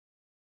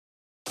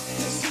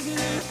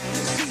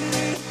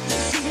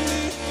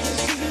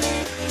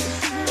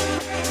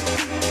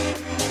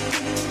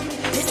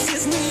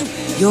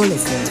You're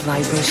listening to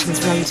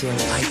Vibrations Radio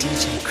by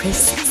DJ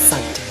Chris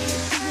Sugden.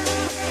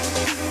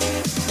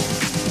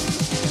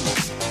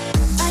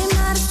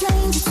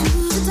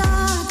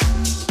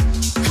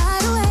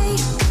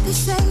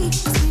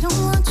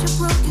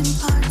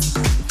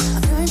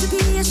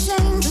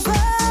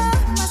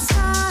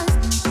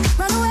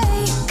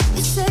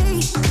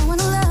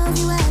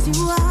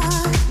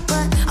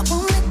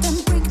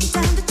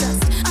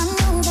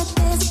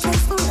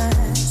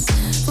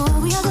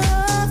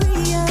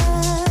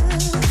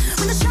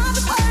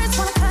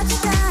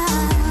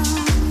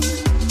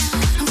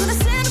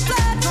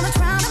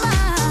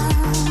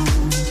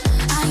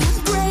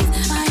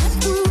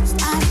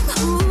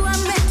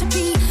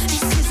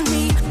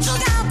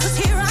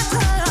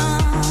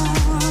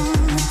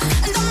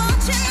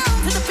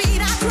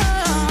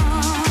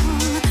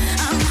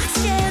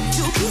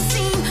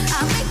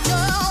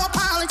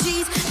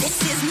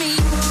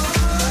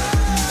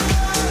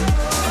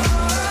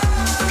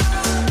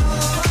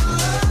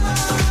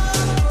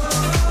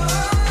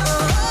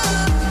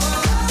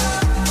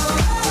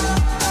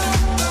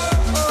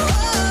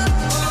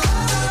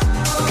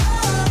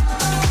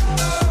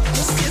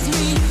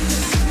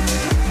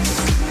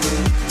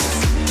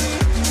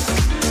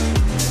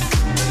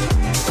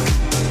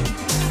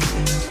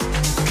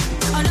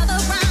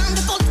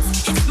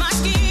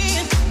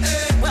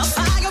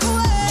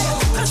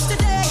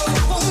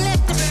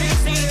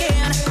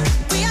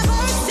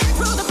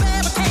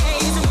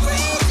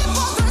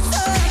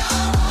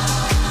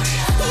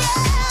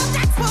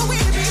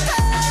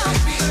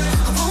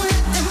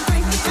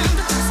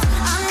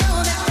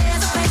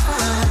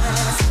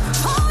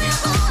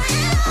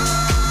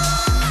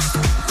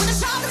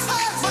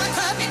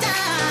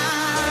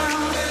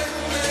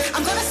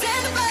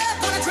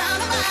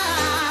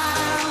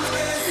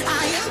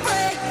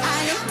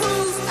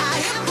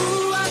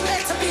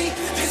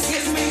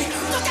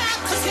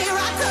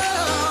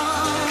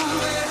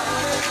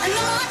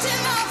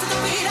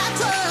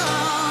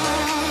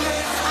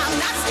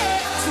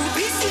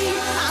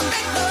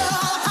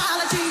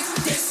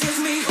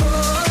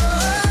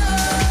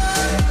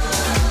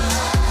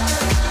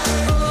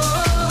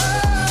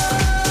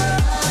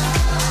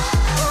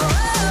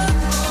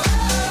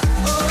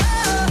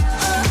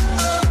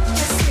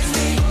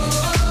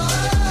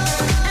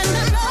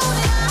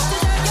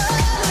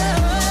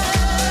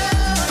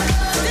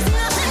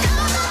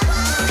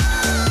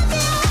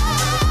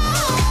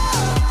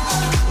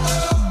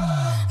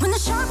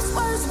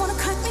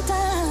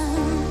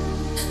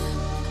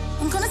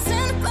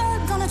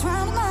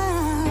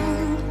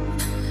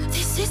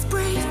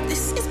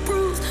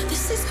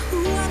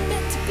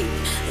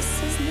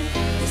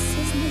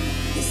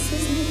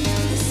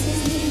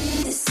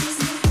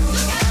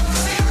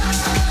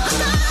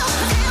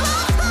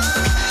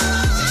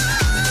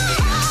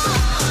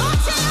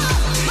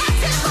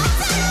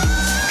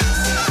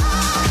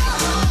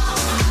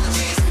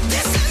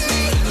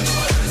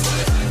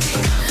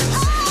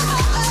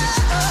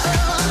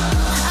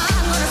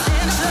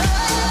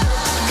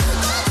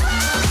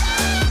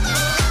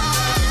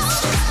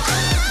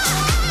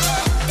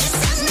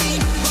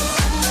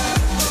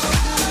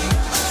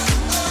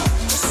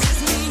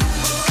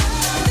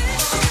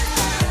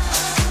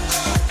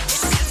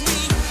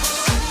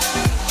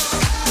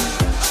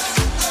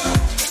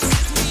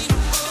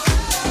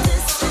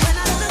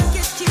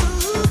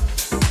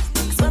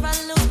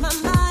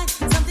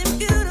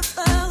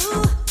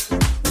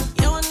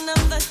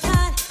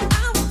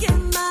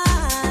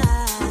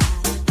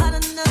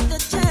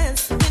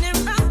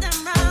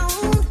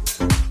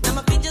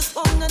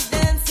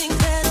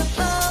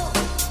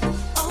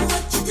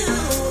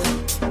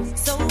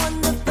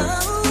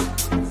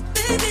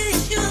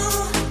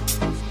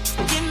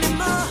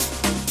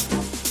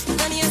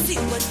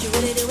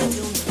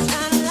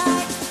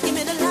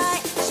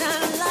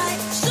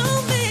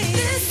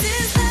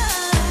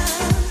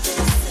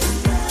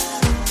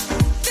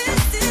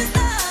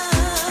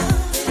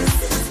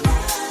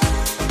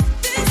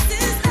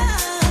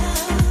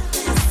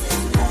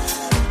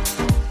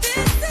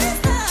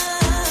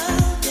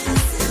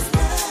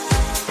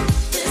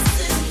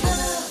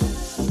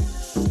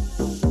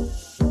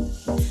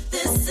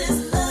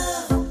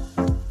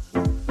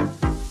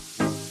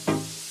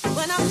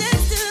 When I'm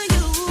next to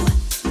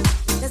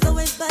you, there's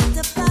always but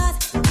the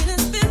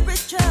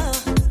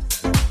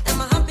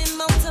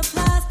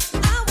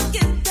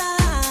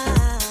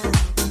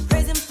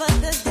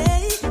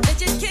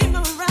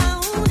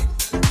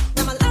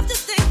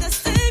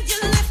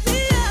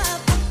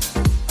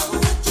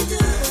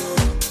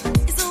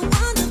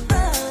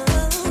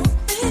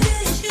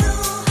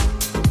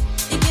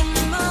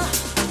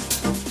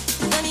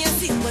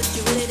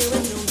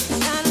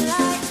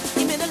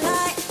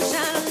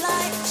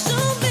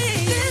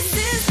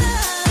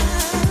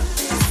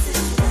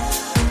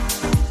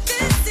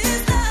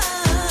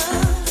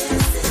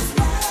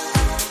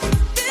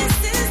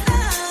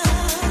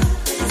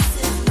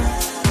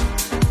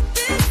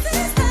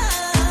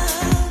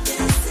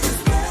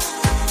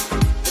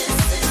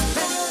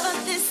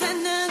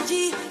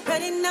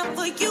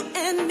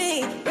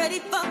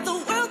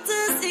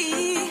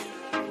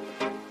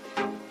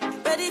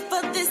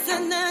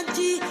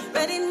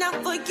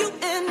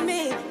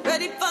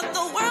ready for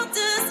the world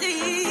to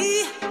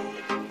see.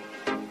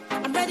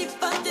 I'm ready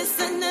for this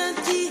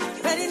energy,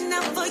 ready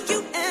now for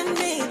you and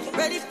me,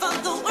 ready for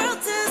the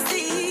world to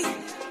see.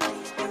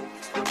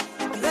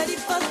 I'm ready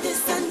for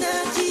this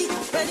energy,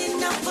 ready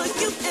now for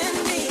you and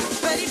me,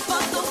 ready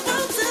for the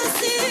world to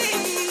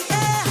see.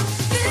 Yeah,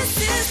 this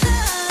is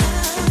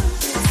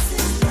love. This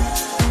is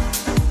love.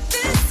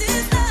 This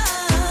is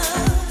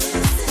love.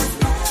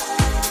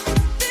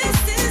 This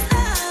is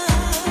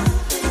love.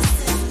 This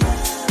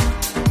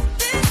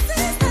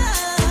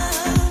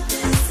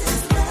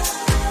is love.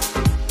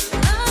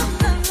 Love,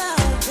 love,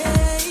 love,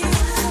 yeah.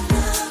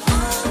 Love,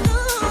 love,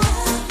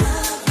 love,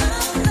 love,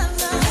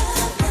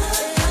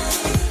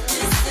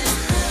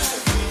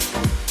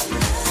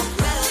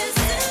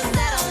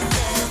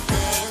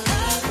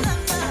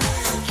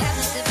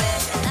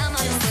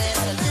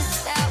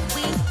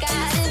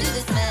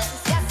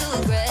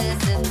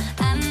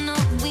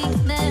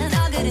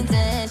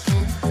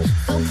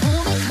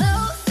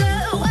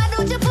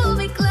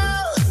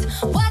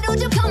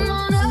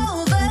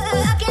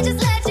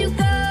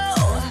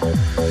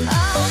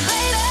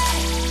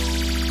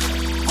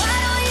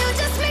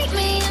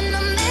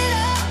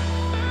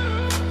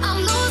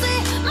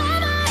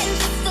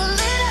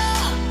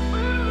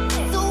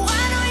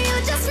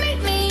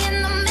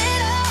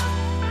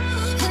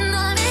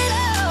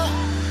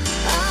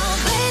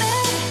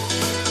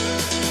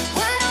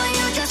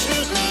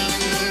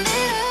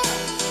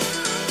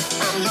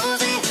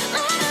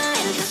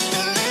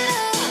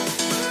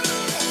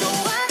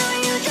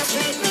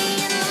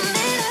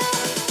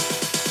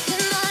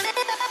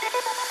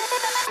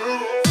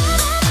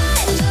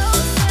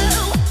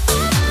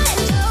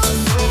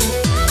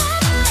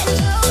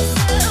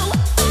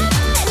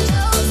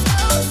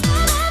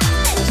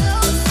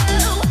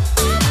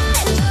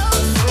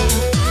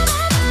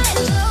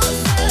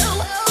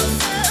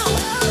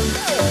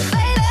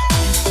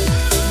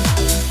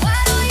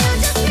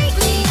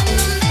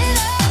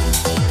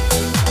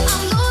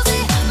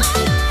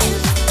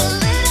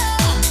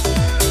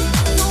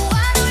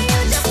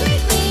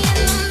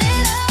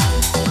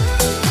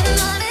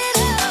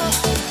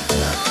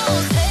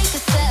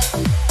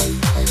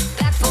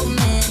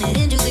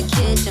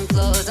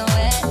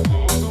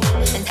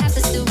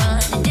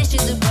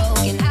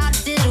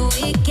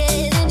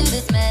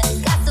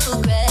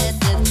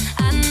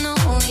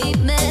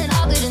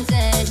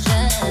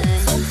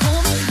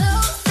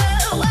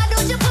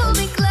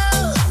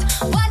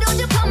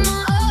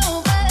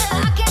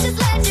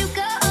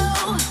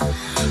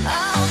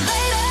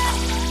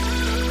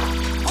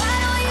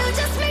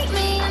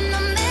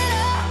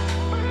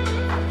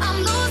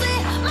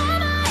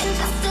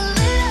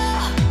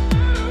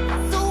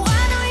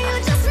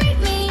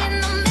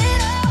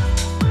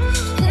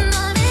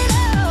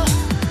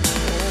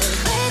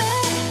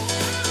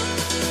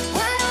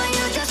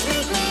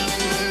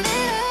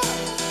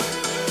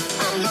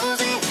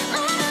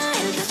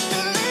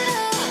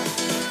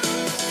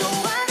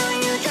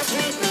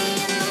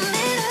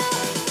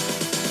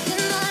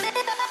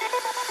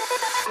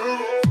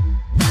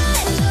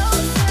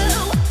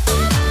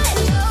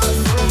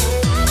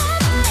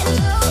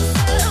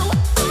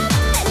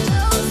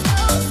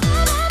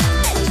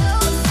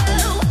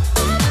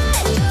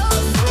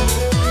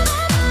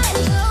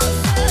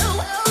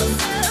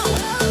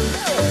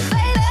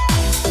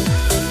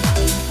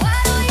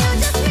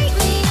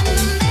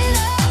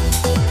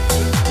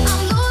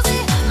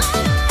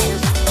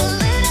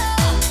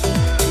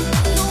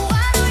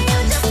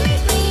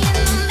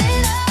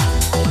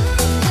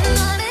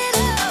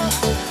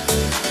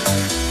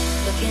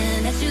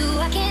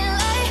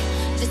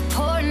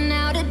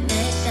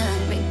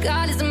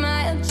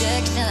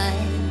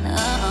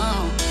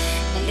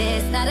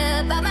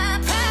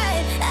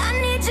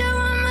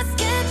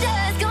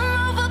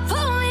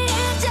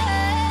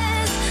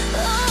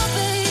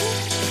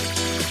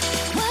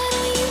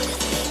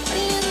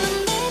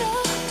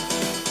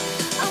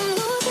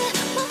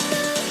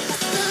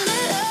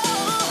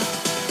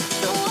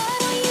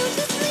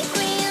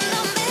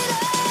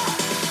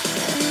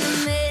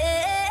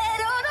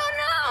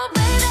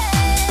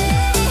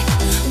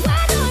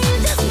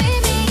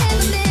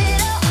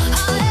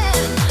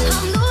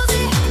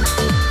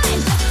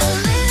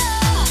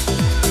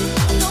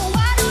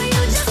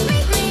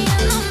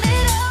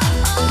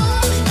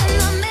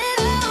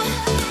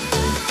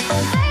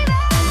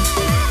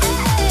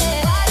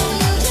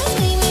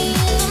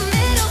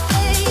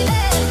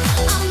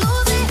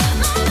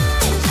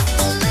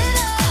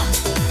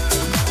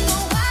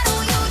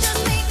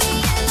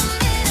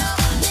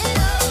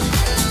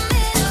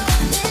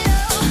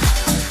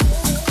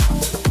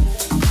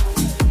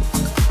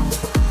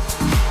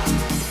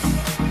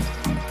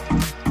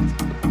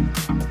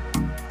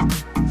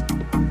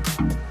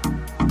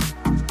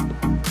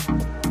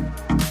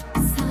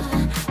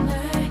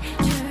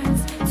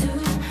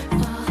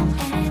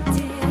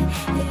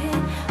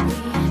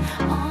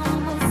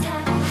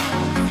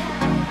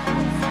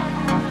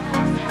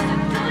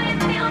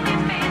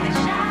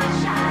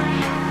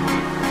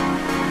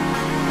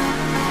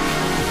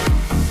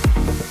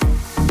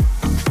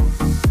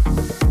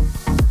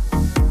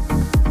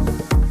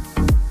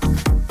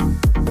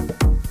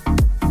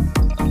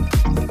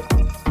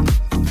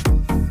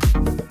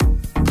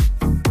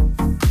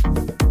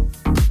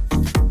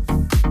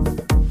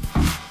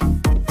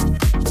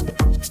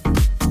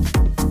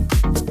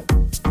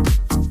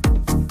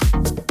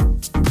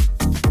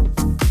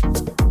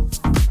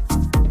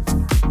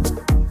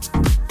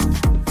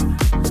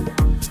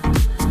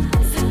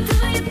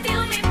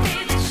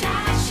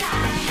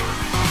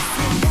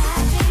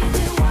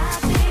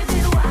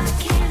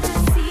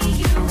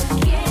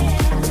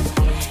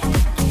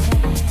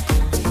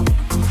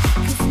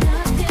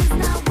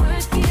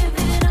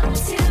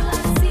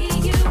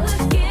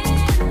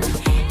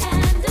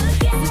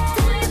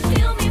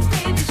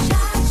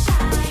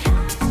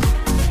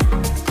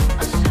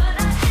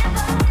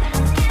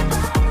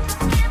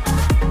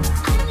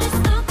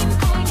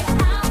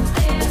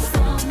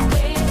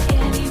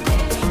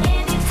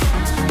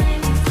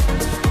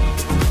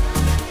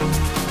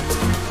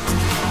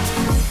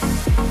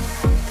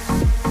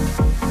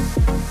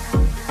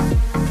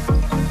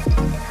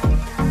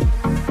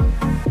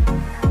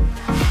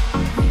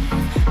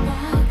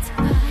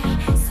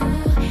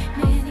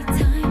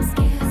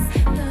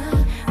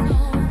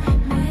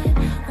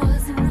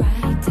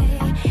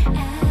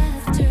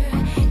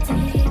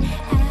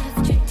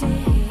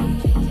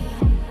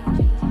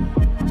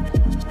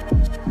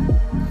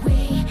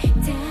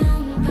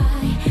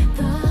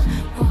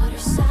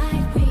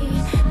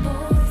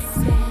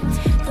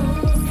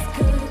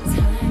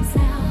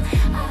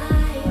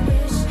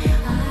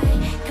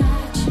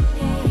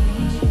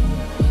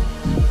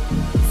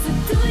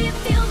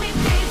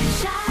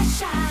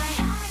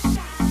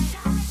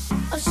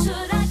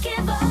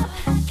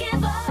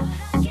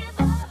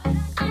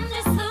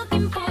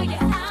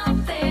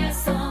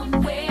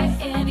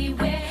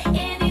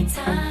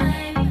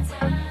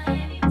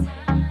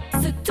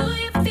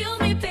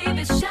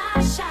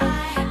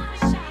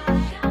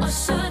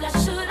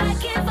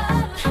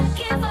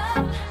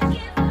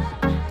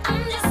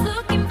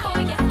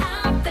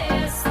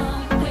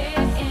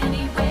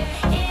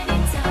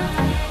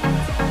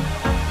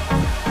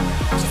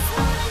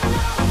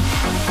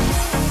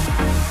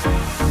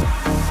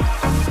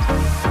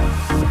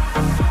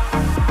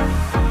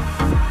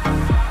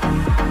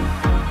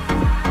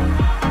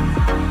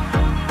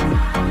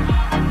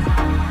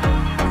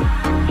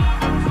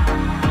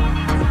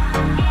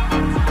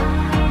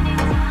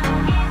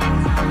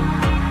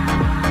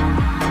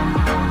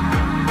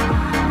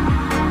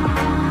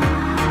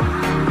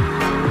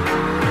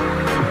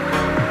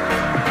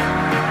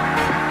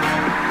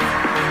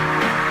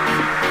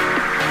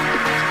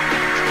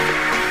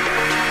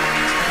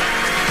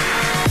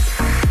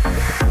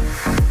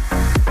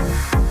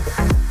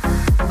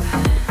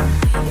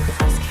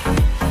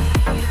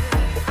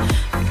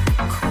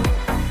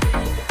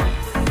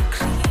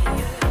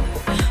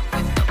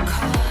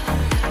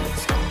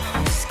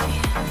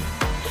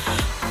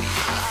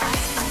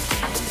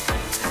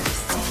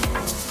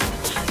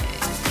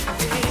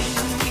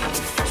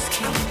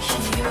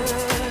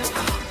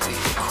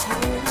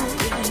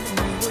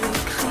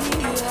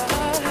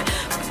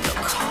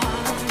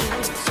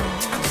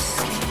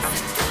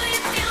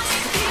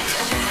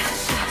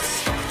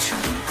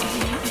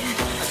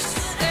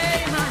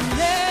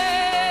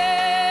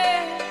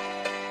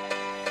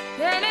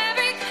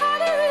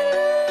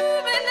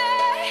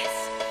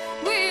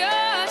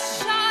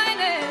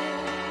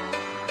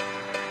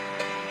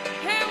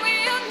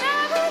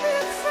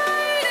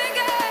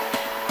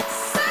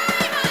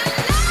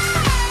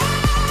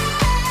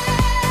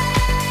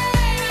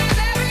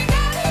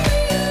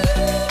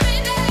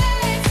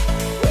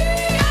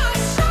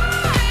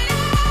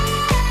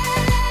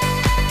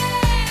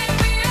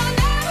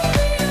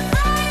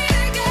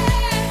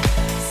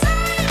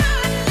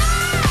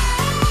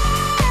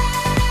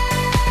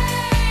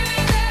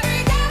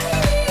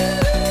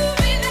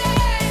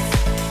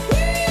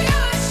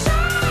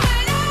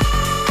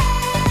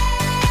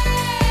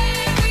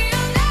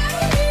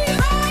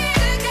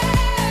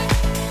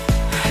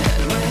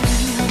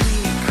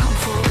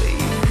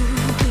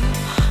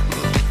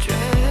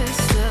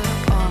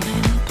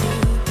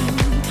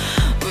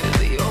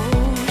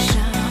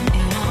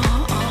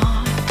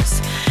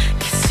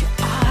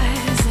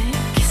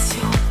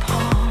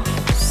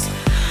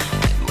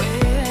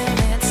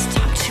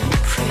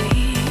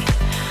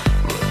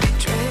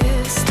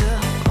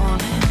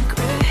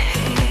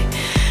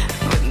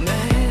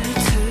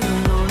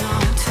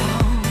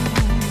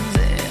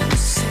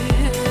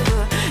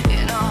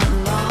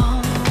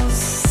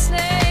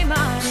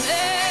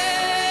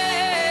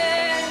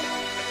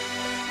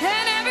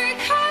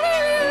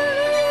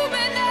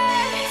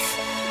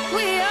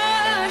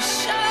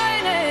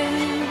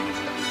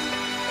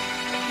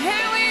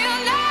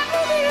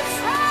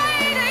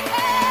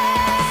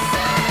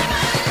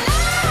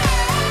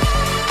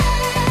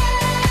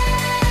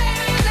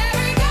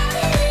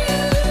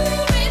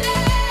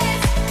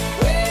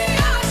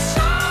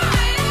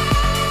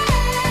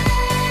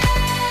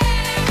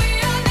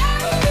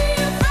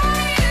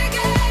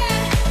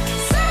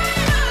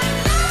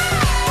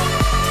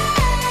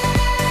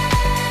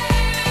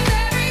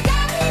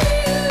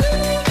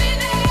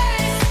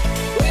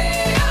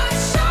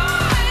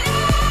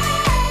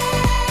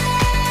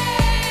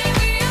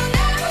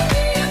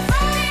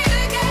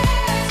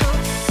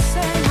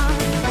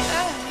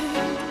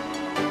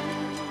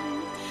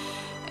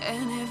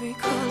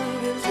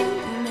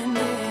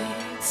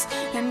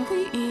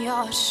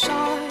 are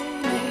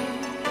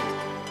shining,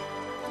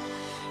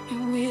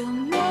 and we'll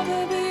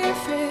never be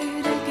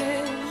afraid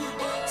again.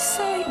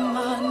 Say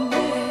my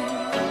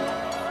name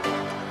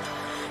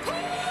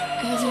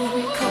as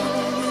every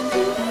color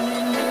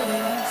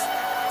illuminates.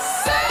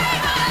 Say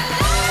my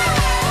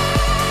name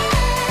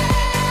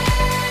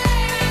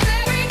as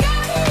every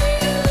color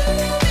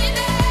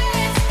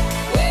illuminates.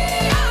 We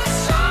are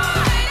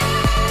shining,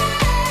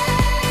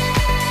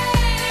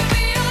 and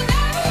we'll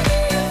never be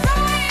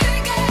afraid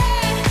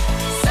again.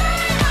 Say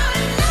my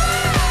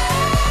name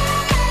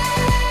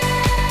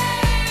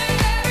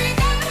as every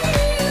color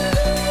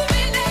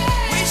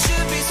illuminates. We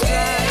should be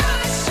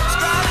striving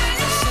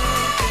for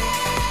something.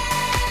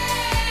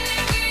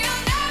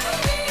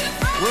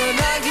 We're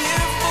not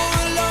here for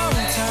a long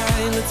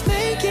time. Let's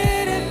make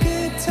it a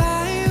good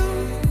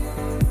time.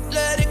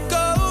 Let it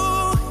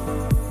go.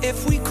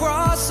 If we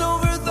cross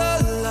over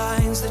the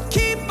lines that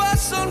keep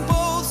us on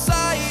both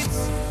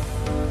sides,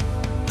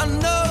 I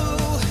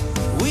know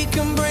we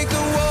can break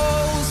the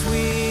walls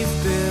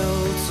we've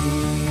built,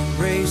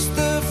 erase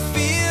the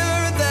fear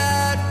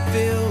that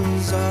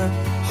fills our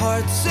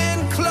hearts,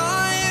 and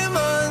climb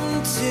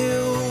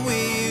until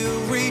we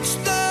reach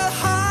the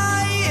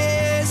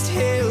highest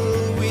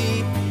hill.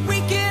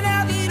 We can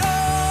have it all.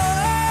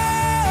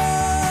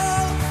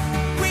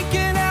 We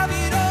can have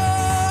it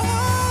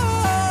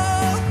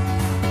all.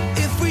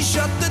 If we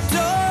shut the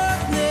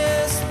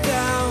darkness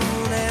down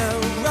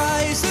and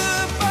rise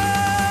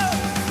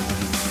above,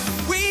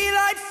 we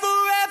light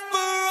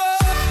forever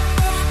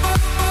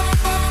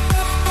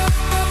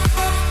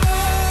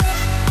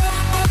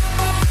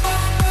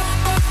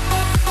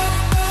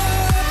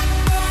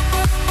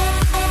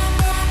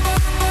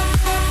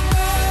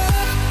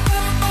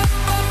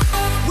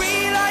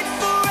We light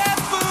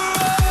forever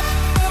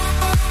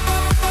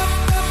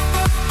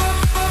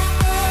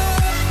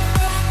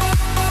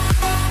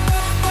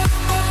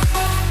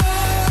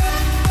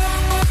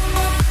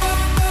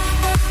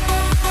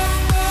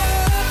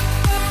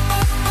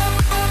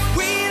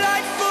We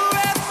light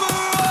forever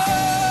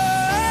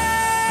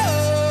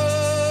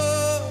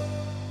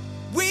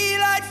We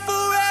light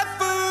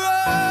forever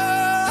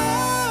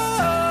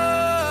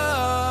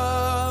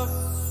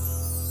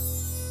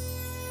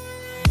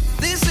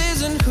This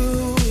isn't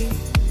who we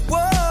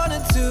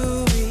wanted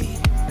to be.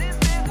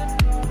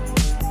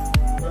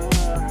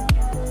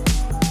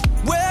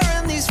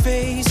 Wearing these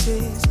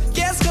faces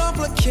gets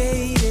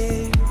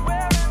complicated,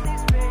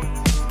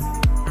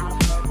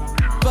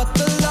 but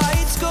the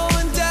light's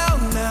going down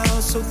now,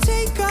 so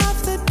take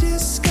off the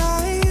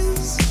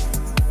disguise.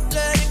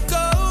 Let it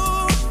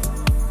go.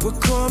 We're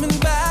coming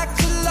back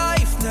to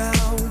life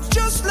now,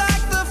 just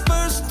like the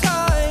first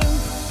time.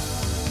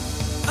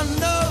 I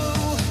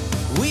know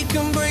we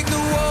can break the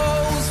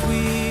walls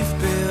we've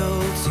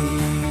built,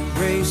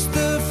 erase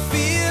the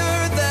fear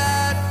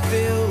that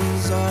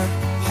fills our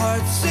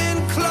hearts,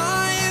 and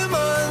climb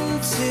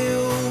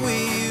until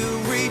we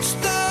reach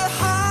the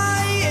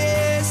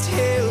highest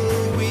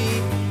hill.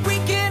 We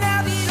can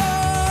have it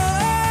all.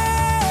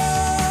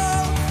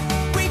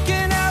 We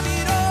can have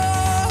it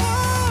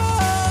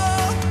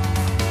all.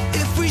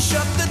 If we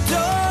shut the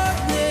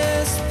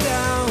darkness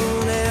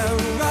down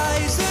and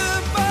rise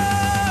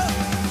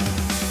above,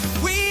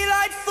 we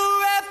light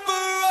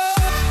forever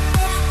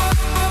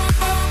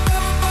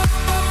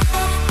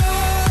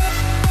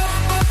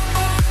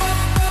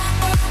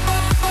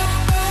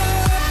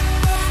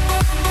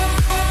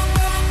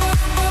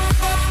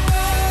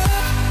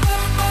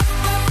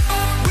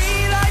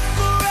We light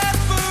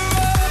forever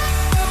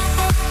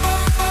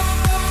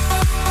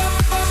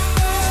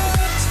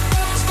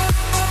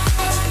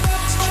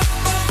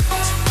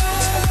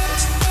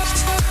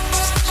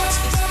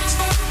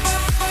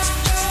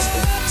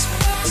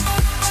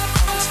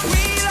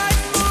We light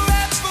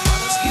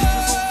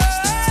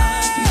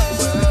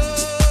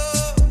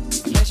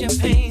Pleasure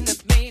pain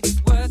that made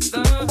it worth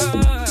the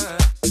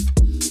hurt.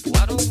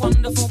 What a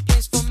wonderful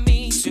place for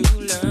me to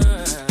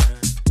learn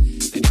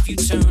that if you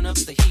turn up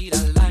the heat,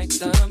 I like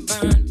the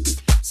burn.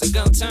 So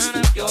go turn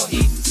up your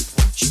heat.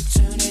 Won't you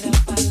turn it up?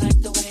 I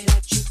like the way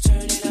that you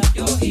turn it up.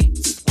 Your heat.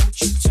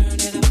 Won't you turn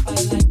it up? I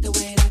like the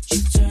way that you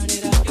turn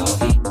it up. Your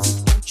heat.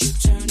 Won't you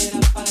turn it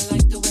up? I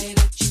like the way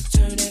that you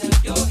turn it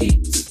up. Your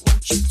heat.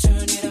 Won't you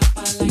turn it up?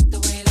 I like the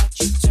way that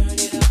you turn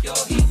it up.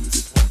 Your heat.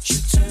 Won't you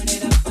turn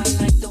it up? I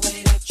like the way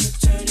that you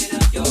turn it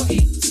up. Your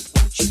heat.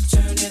 Won't you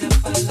turn it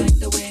up? I like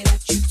the way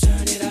that you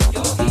turn it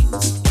up. Your heat.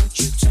 Won't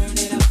you turn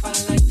it up? I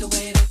like the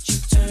way that you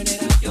turn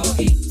it up. Your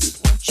heat.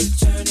 Won't you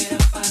turn it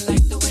up? I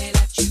like the way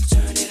that you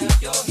turn it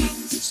up. Your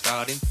heat.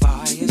 Starting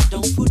fires,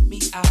 don't put me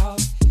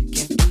out.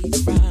 Can't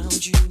breathe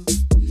around you,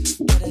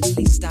 but at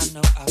least I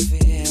know I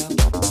feel.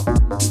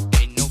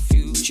 Ain't no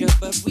future,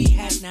 but we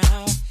had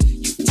now.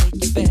 You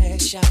take your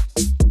best shot,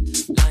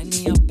 line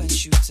me up and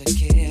shoot to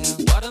kill.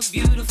 What a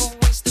beautiful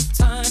waste of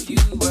time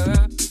you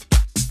were.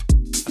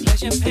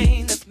 Pleasure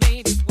pain that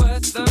made it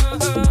worth the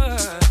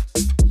hurt.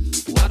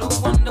 What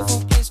a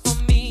wonderful place for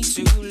me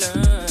to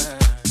learn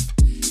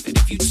that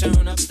if you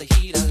turn up the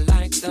heat, I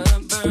like the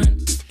burn.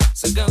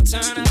 So go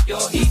turn up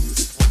your heat.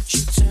 Won't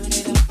you turn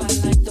it up?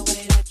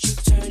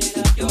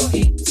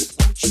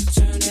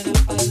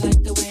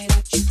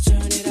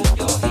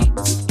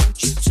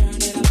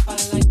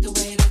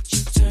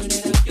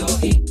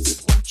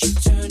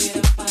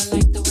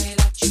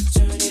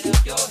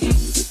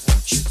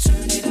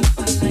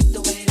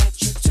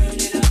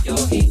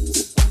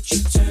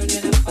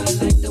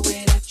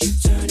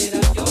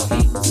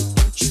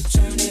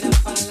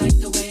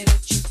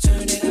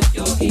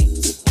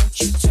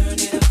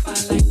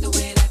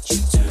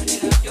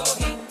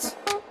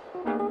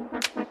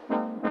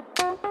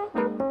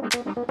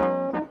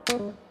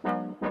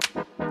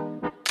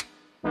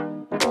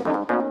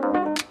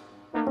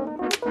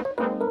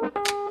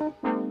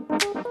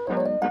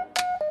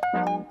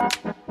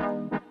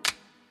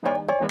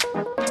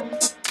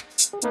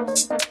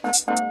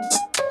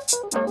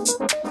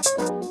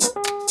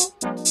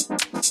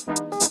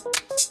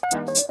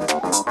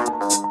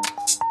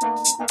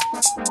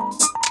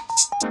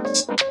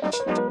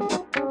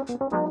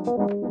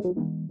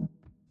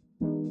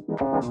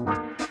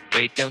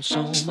 Weight down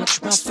so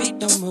much my feet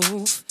don't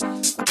move.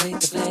 I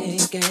played the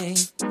blame game,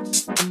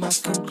 and my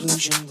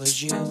conclusion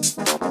was you.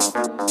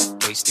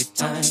 Wasted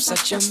time,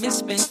 such a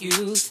misspent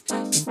youth.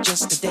 In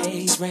just a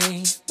day's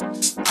rain,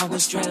 I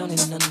was drowning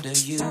under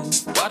you.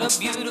 What a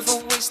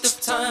beautiful waste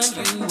of time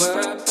you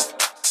were.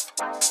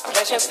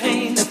 Pleasure,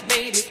 pain that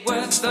made it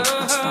worth the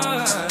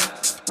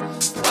hurt.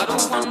 What a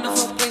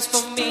wonderful place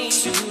for me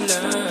to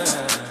learn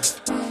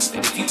that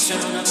if you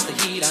turn up the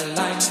heat, I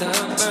like the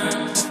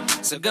burn.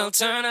 So go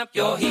turn up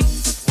your heat.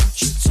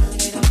 Won't you turn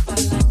it up? I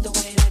like the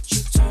way that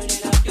you turn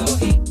it up. Your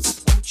heat.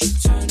 Won't you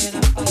turn it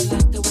up? I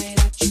like the way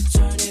that you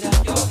turn it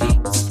up. Your heat.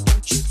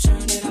 Won't you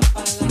turn it up? I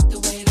like the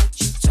way that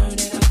you turn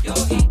it up.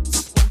 Your heat.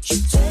 Won't you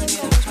turn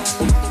it up? I like the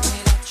way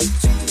that you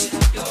turn it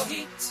up. Your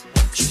heat.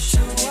 Won't you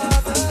turn it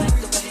up? I like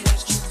the way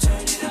that you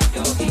turn it up.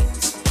 Your heat.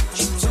 Won't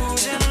you turn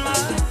it up? I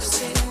like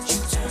the way that you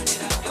turn it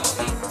up. Your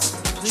heat.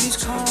 Please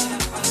call.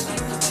 I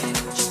like the way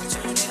that you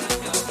turn it up.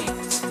 Your heat.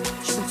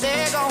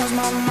 There goes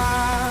my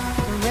mind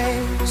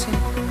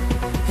racing,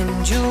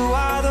 and you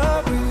are the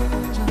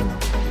reason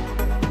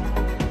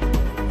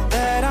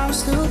that I'm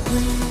still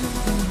breathing.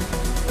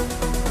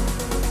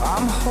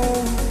 I'm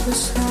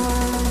hopeless now,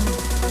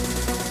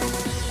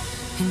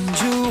 and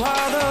you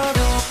are the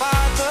reason.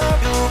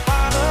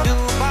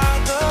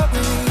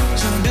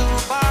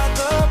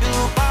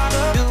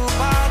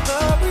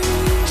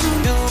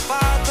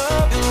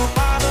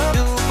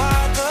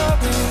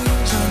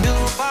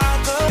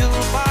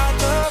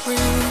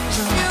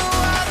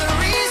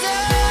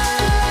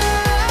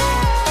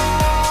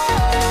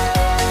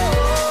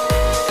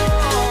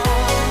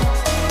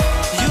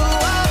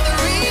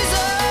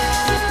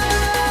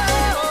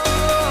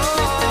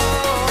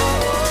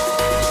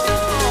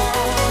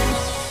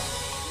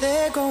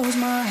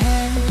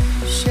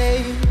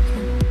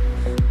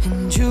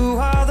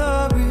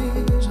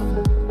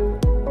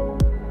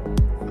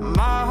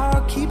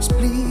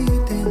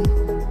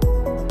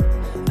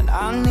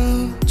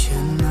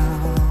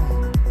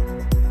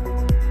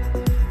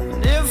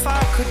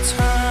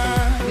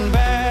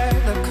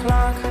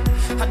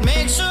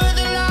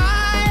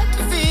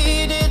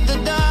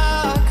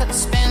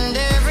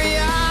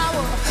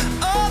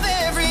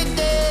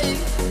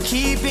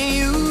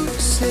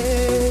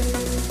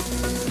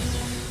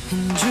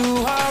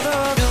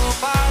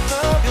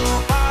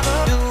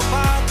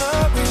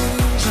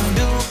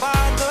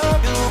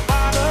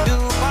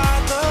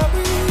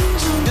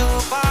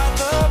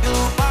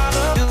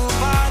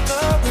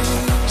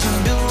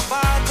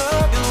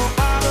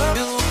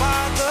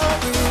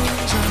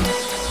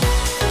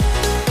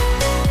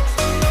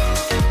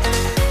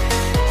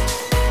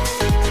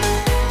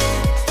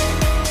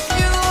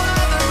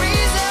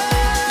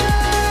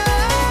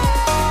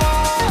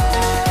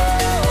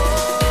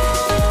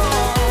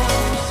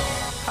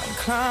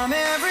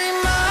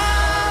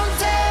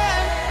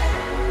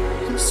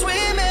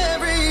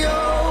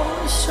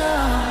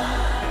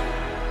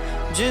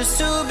 Just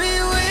to be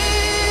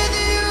with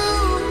you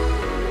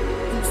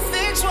and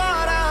fix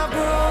what I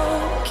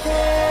broke.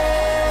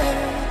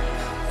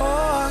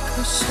 Oh,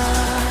 'cause I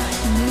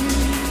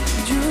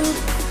need you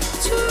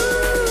to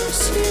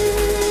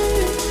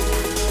see,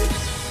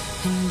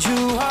 and you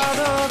are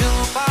the reason.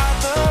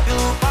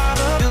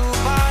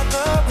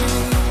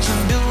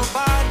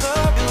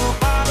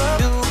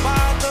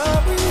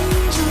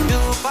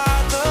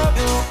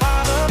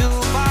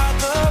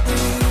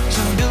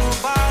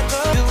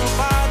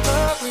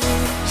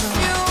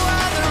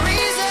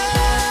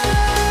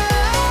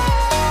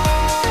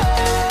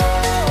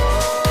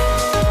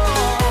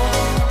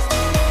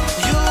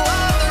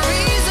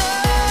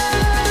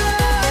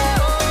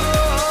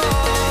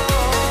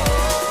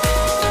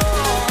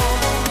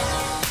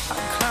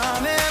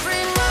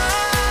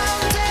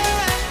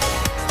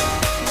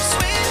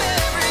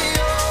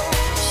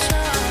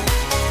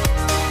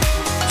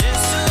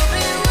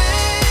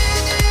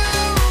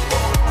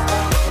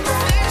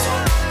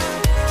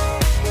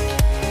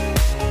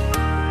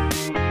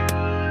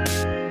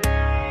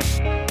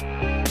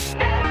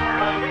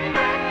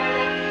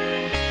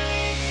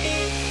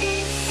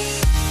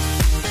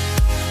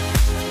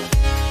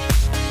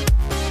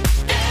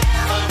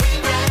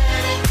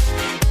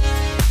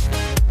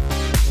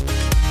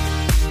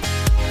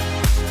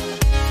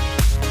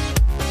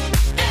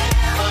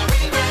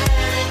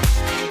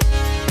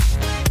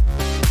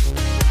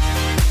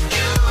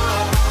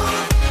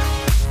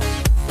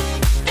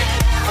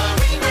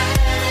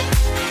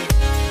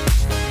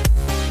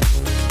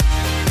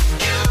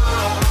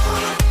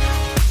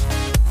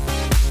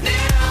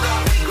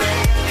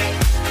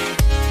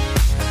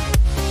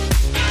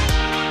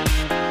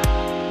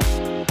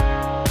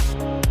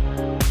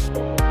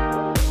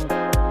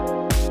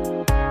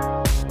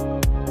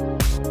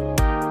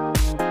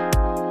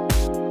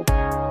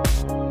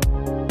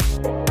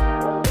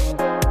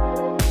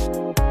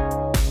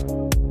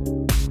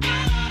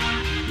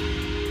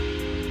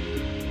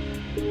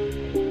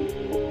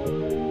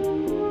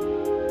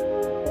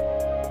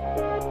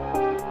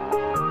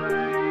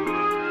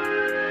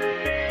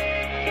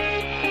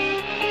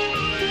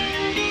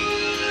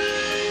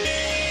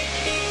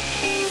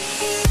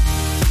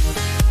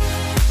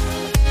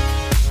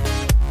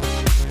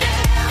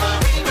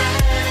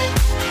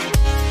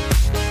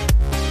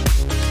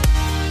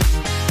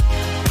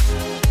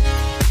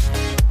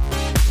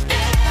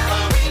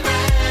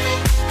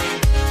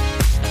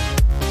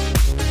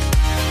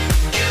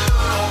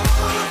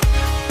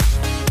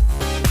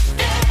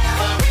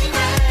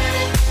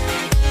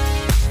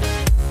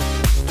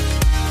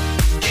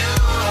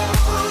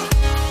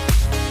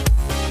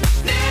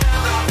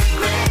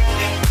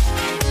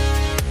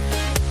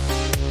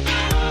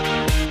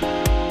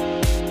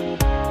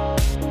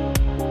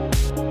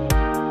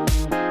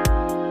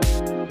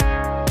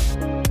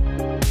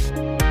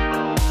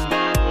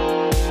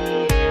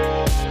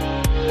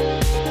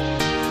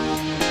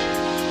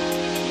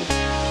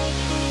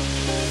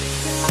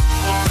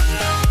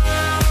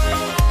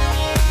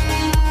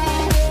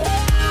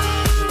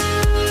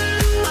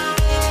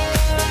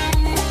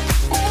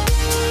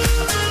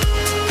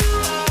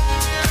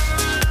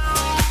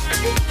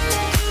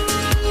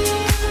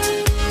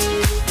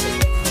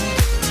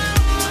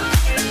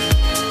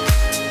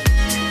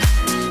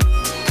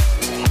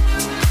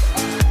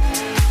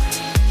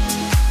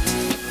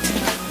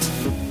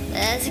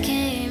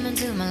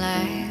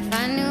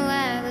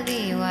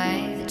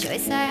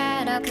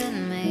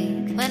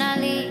 When I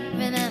leave,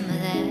 remember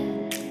that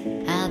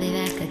I'll be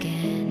back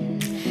again.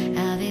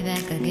 I'll be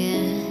back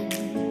again.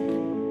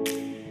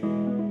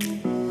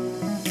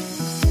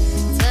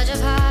 Touch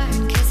of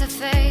heart, kiss of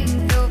fate,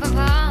 open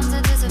palms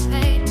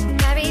anticipate.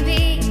 Carry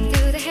me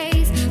through the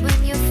haze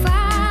when you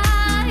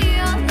find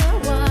you're the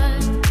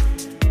one.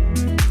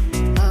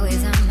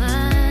 Always on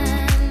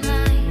my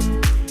mind.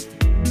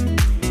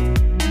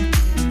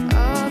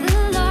 All the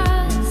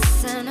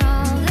loss and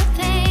all the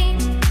pain,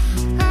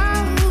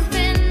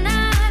 open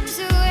arms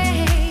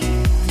away.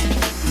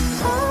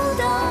 Hold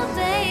on,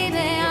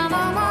 baby, I'm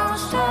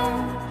almost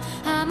home.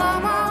 I'm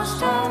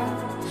almost home.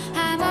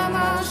 I'm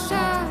almost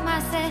home. I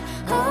said,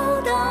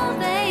 hold on,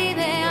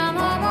 baby, I'm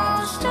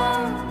almost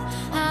home.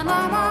 I'm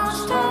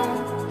almost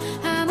home.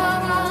 I'm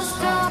almost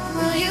home.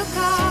 Will you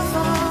call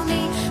for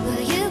me?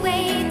 Will you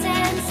wait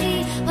and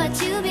see what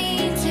you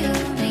mean to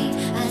me?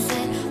 I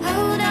said,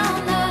 hold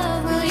on,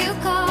 love. Will you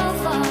call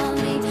for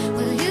me?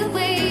 Will you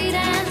wait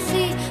and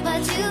see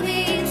what you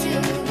mean to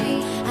me?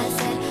 I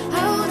said,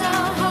 hold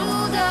on,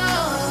 hold on.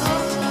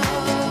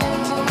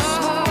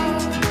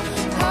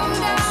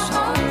 Hold on,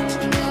 hold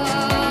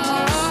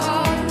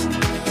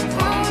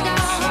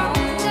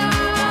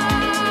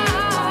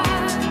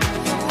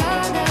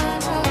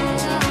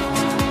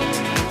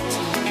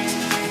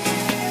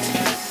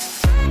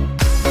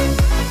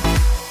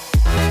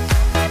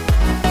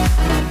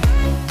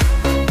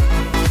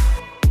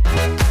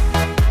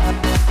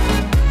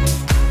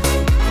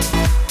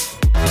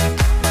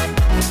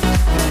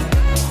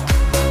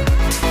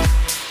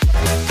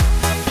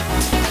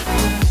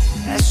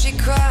As she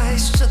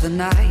cries to the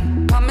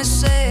night,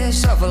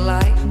 promises of a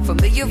light.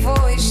 Familiar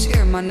voice,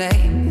 hear my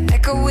name,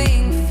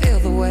 echoing, feel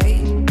the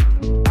weight.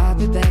 I'll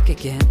be back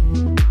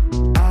again.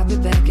 I'll be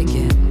back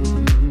again.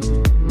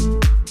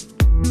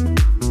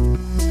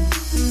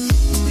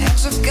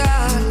 Hands of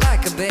God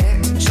like a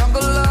bear,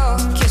 jungle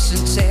love, kiss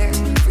and tear.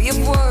 Free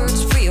of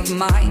words, free of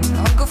mind,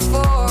 hunger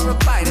for a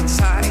bite of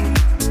time.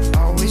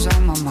 Always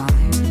on my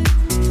mind,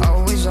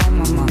 always on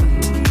my mind.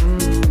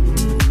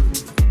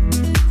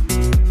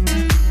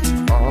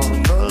 All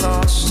the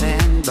loss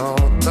and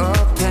all the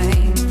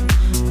pain,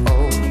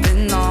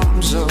 open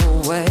arms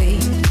away.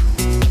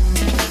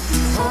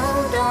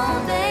 Hold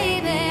on,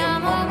 baby,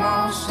 I'm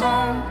almost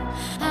home.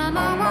 I'm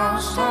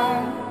almost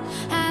home.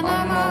 I'm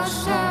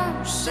almost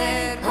home.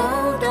 Said,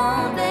 Hold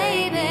on,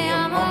 baby,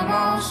 I'm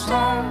almost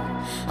home.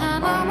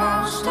 I'm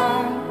almost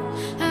home.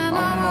 I'm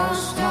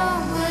almost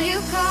home. Will you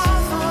call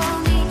for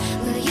me?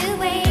 Will you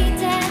wait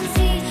and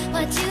see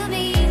what you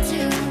mean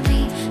to me?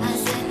 I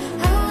said,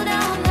 hold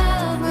on,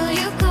 love. Will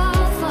you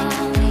call for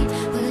me?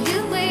 Will you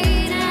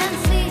wait and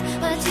see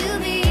what you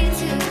mean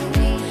to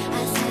me?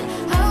 I said,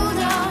 hold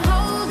on,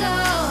 hold on.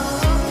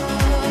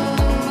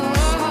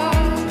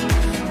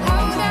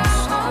 Hold on,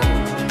 hold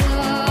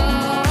on.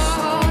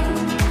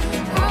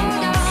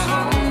 Hold on.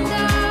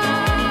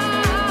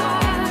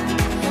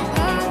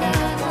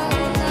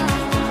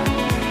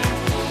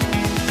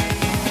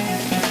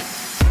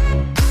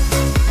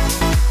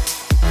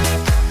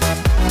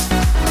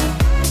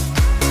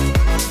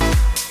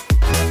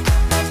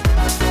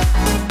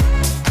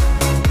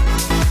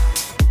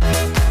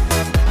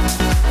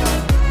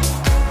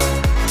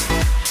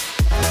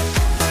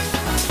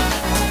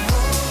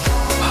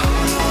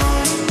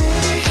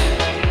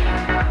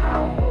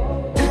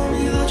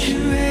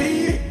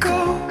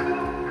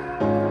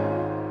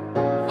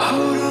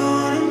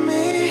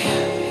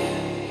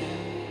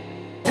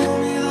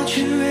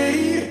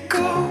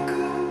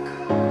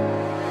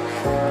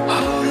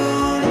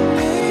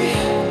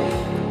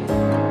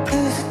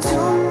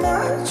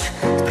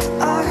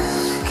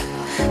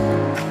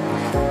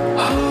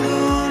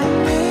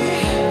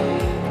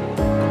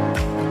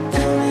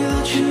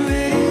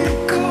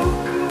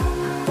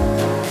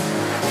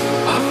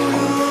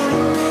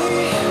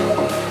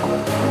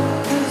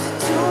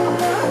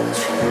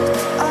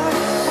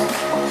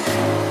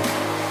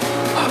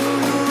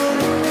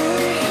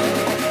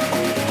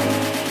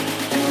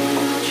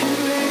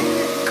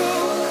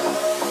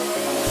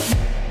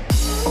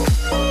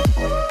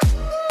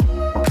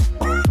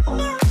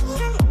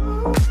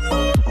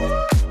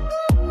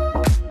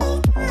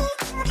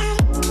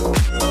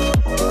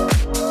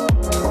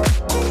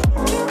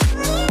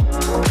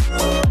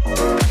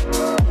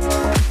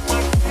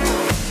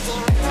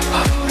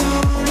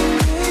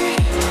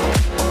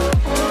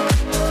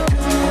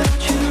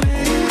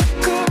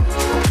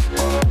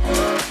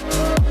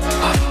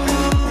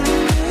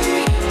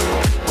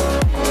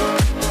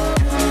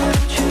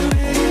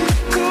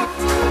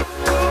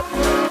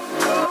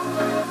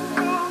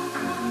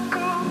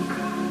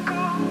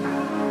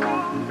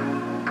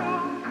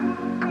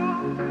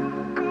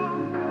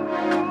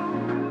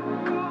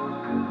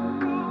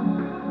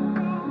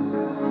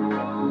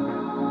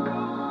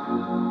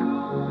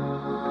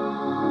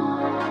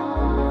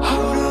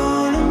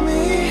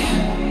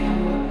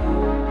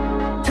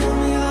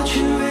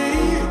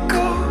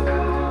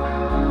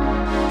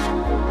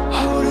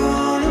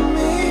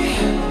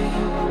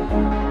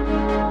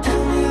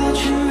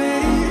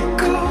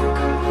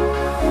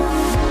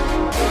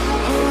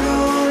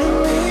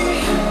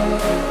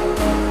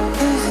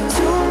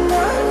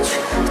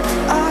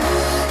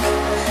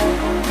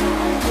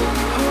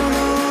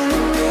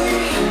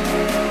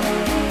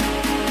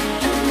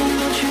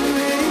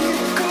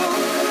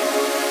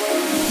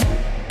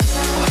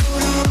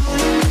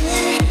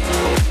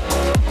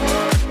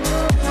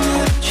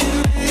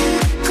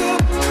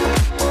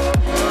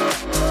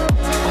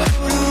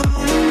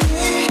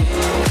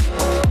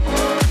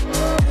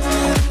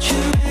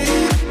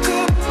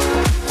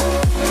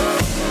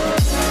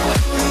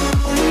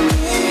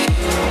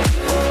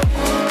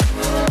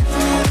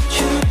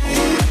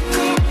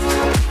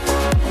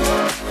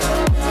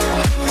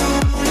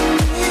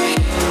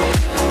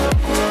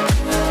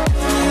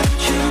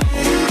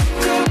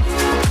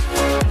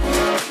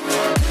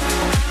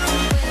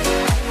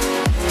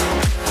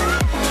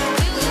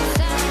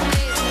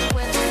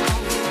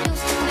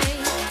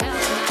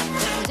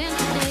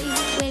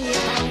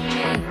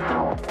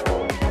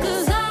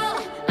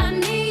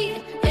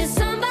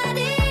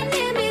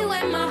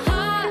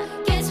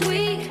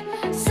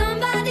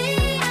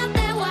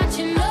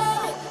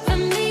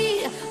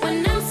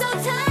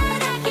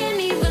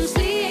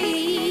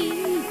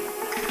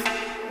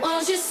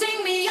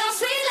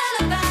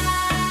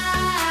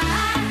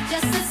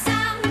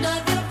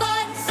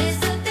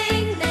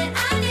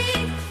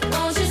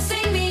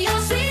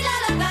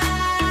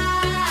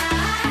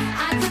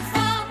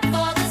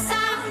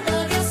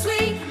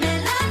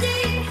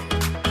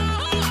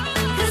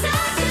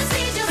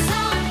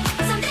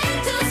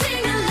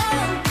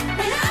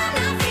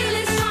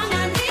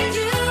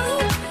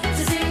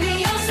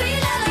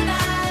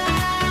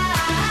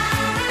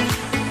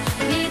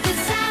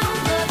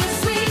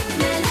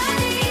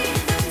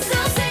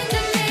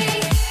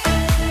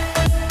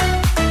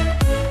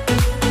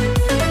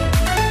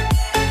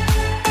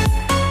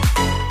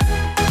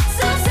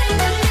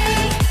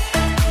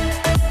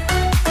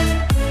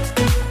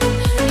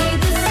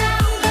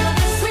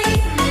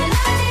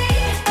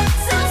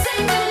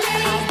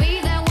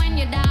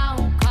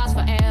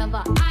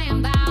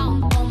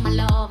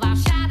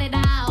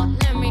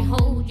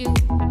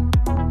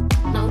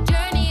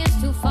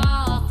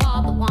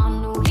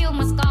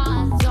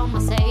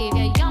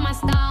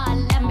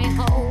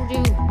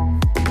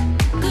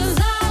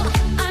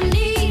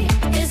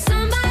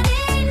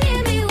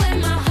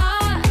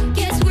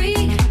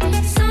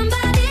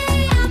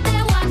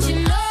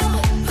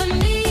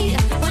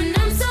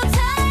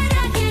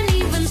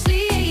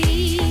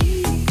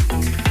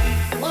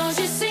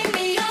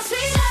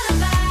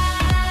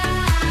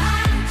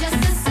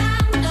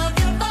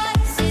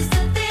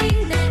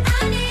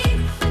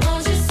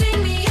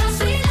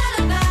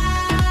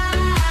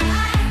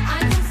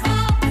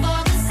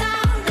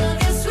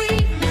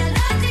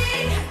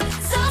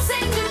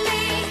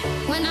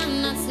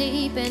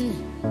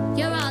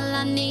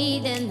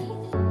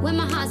 when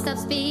my heart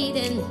stops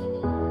beating.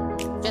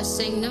 Just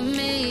sing to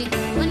me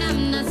when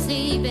I'm not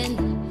sleeping.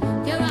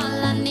 You're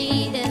all I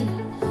need, and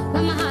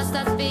when my heart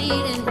stops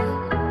beating,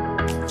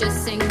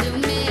 just sing to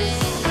me.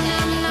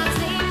 I'm not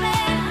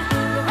sleeping.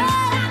 You're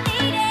all I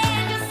need,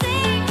 and just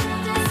sing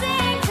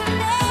to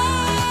me.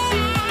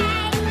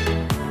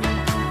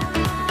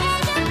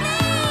 And you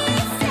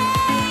please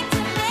sing to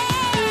me.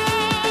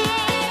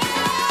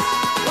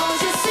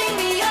 Won't you sing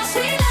me your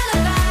sweet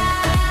lullaby?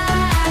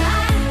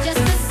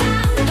 Just the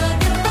sound of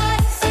your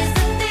voice is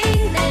the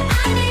thing that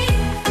I need.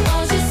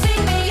 Won't you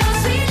sing me your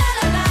sweet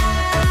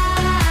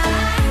lullaby?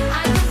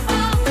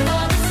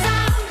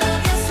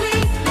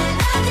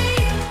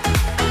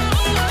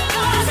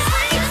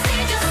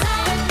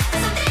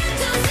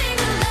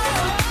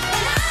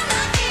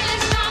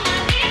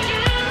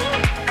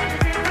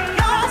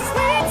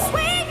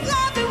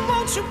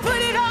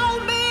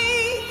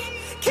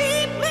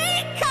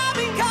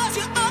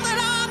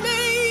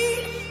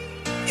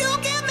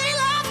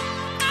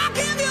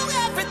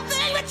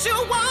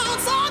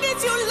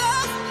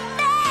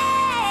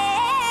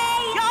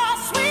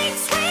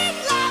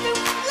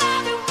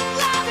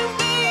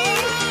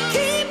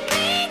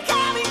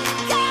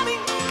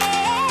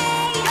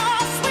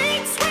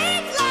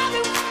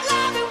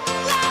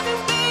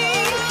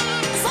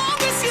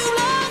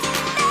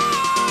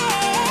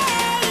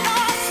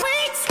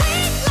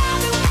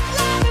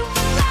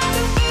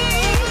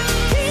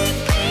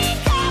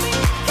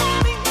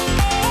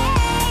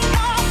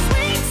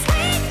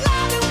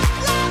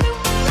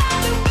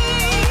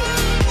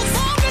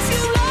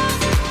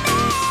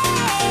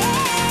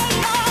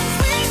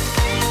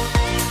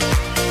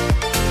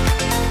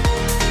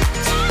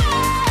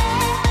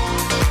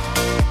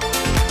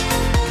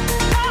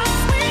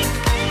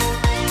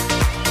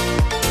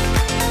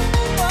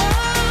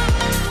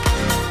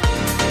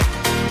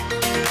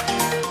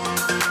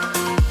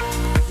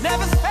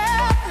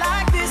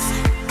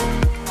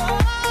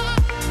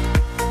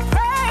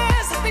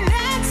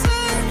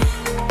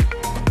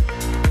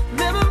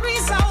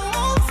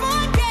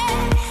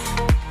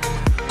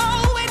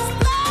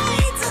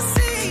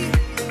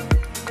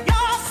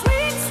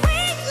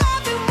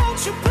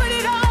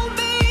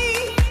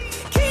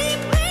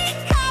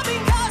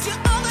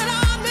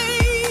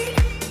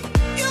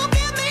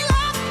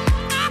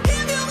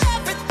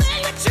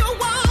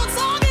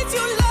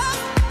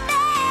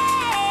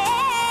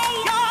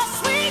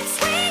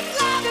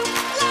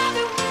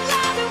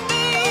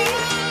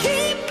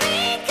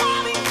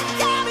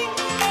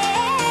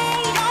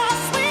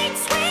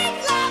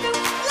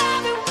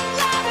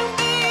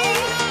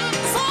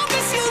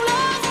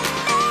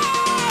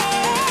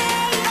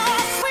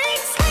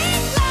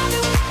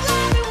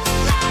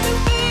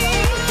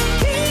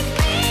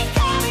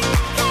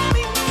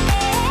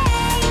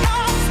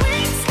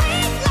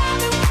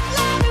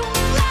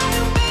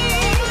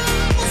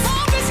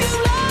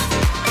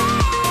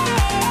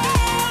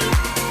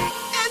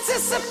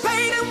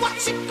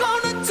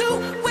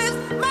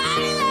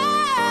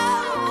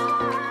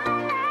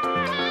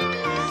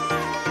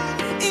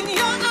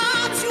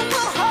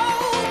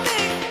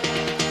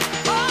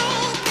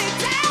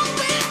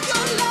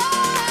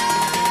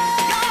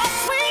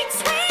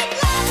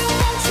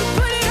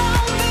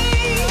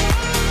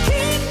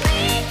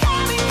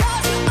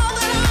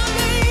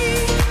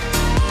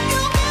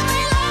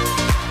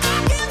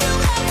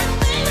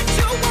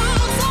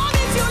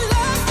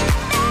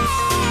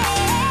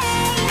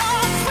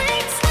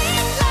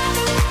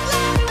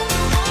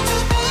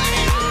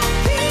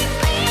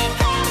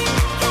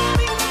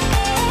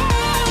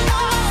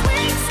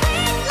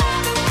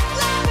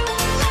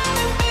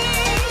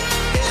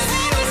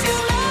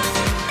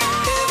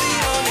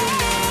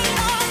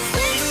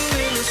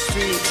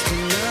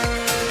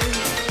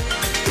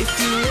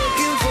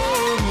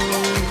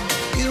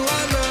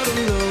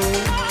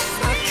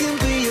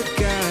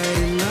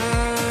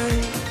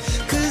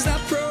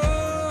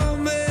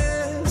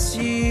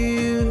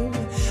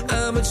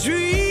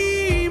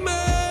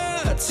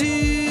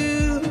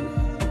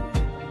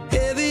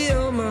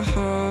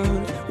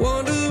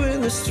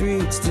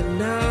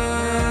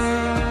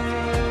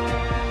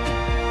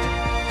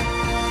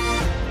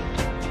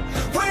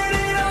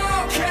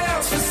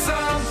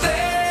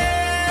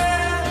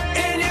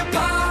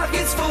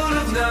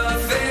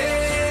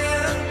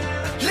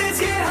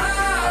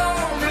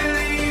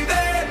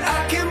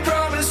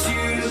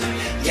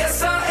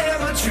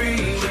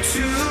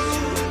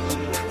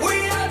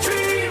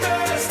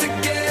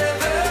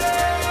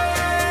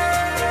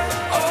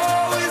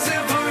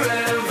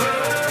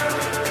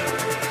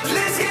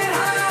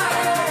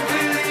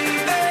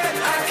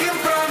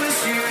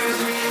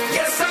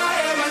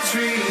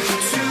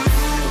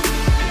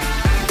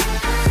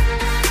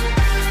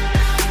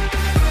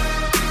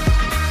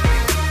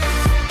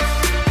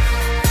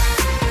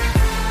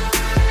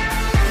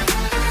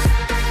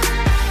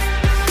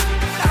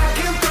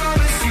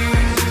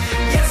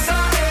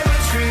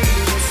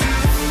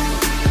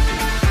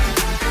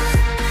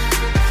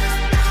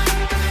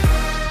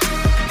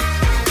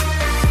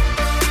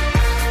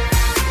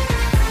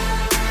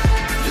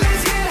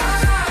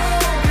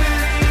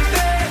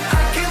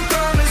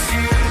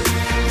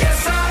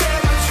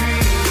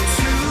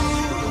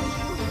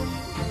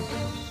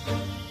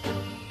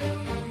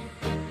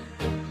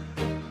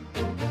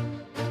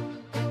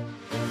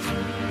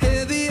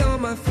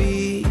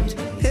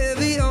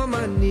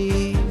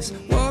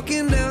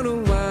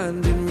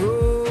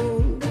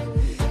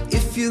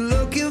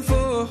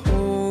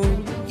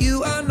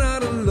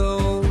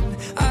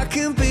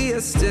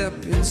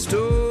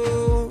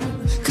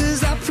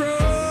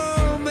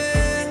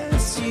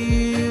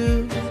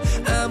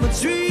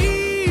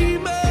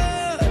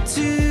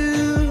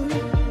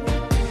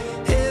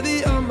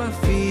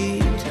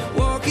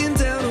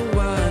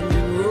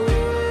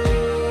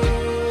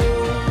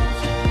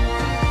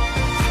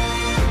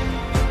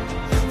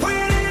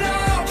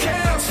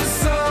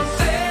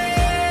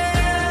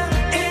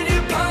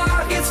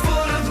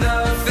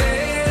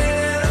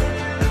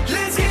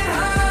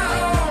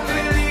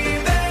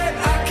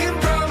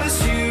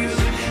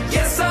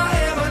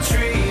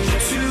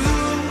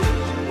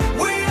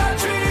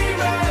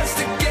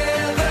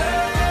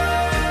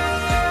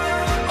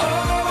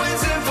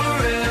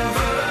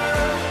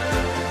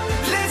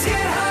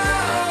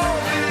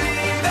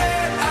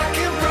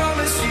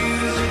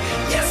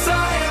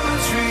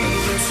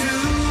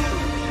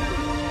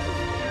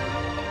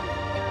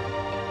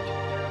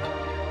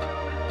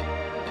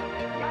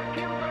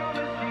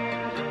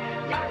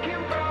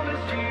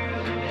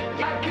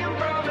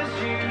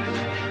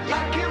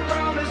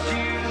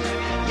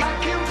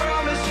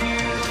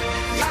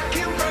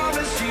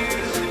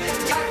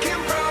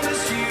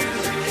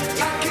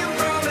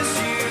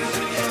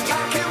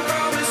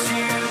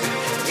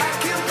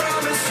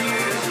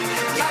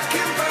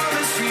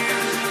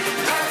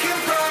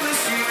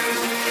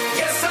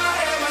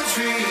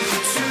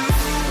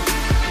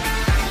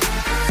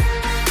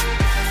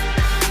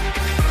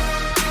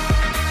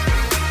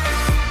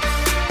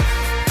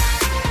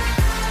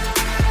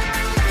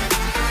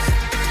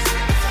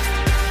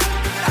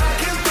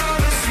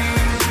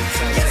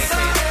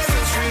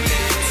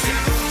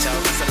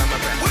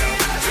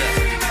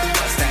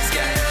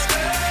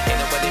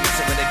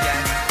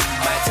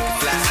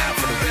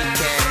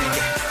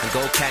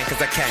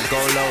 can. Go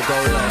low,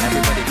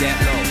 everybody get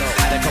low.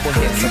 Had a couple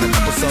hits and a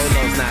couple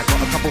solos. Now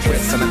got a couple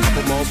Brits and a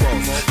couple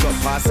mobiles. Drop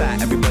past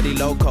that, everybody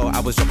loco. I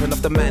was dropping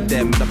off the man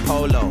them with the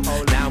polo.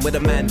 Now I'm with the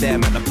man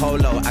them at the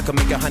polo. I can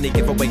make your honey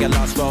give away your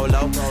last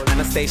rolo. And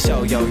I stay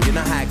show, yo, you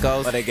know how it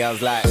goes. But the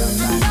girls like. I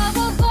know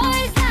what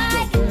boys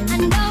like, I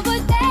know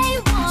what they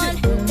want.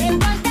 They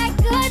want that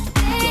good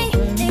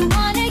thing, they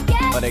wanna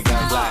get But the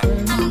girls like.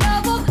 I know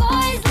what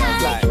boys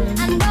like,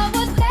 I know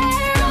what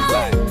they're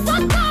on. So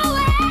go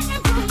ahead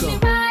and prove me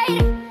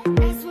right.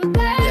 That's what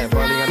girls Yeah,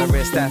 rolling on the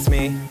wrist, that's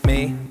me.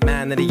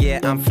 Man of the year,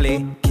 I'm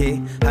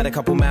fleeky. Had a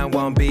couple man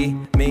won't be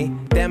me.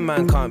 Them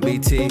man can't be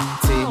T.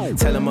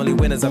 Tell them only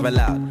winners are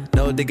allowed.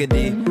 No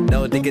diggity,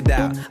 no diggity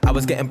out. I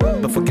was getting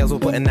booked before girls were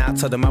putting out.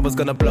 Told them I was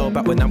gonna blow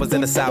back when I was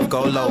in the south.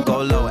 Go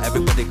low,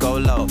 everybody go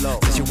low.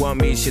 Said she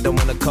want me, she don't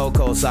want a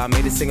cocoa. So I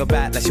made it single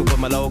back like she want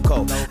my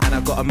loco. And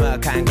I got a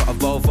Merc, I ain't got a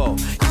Volvo.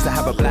 Used to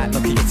have a black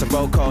Nokia, it's a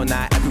Roco.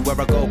 Now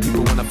everywhere I go,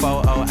 people want a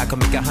photo. I can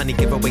make a honey,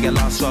 give away a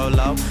lost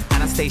solo.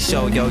 And I stay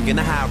show, yo, you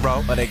know how I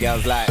roll. But the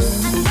girls like.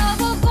 I know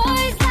what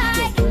boys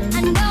like,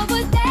 I know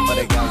what they But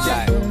the girls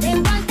like. They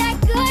want that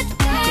good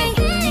thing,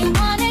 they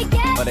wanna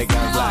get But the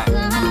girls like. I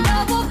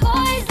know what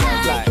boys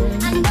like,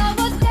 I know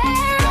what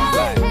they're on.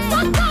 So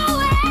go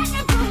ahead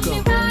and prove me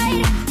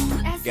right.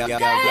 That's what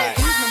girls like.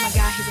 He's not my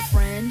guy, he's a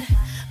friend.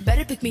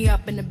 Better pick me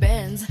up in the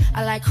Benz.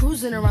 I like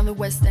cruising around the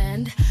West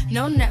End.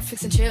 No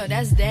Netflix and chill,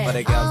 that's dead. But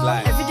the girls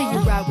like. Every day you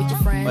ride with your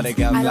friends. But the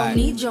girls I like. don't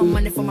need your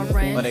money for my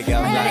rent. But the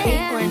girls I'm not like. an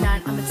 8 or a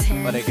 9, I'm a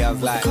 10. But the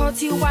girls like. Call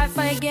to your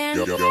Wi-Fi again.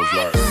 I know what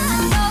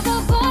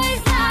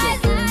boys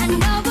like, I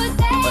know what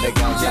they But the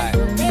girls like.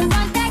 They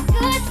want that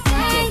good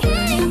thing,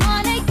 they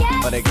wanna get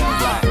But the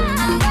girls like.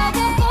 I know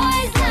what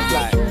boys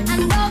like, I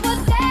know what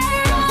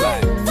they're on.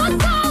 So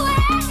go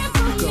ahead and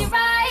prove me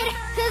right,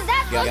 'cause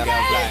that's what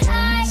girls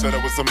like. Said I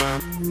was a man.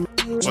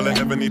 All I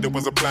ever needed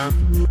was a plan.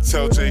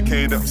 Tell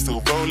JK that I'm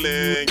still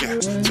rolling,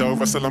 yeah. Tell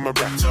Russell I'm a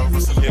rat,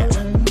 yeah.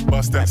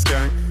 Bust that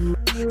gang.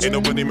 Ain't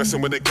nobody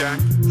messing with the gang.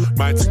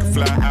 Might take a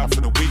fly out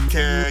for the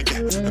weekend,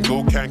 yeah. And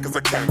go can, cause I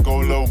can. Go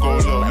low,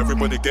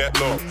 everybody get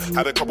low.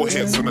 Had a couple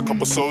hits and a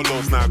couple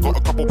solos. Now I got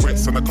a couple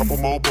Brits and a couple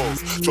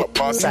mobiles. Drop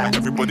past that,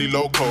 everybody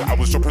loco. I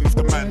was dropping off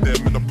the man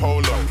them in the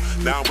polo.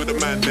 Now I'm with the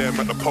man them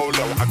at the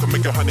polo. I can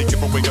make your honey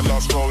give away your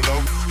last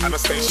rolo. And I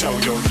stay show,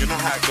 yo, you know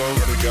how it goes.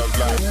 What the girls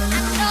like. I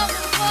know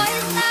what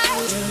boys like,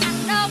 I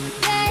know what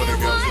they What the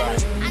girls want.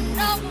 like. I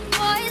know what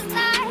boys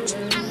like,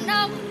 I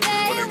know what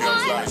they What the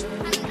girls want. like.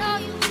 I know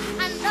you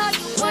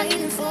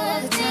Waiting for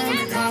the time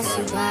to pass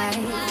you by.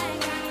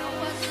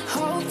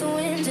 Hope the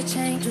wind to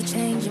change will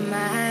change your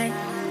mind.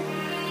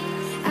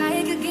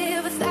 I could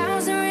give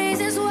 1,000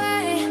 reasons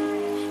why,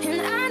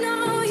 and I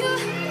know you,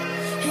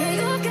 and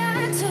you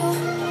got to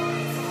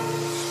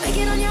make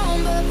it on your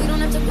own, but we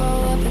don't have to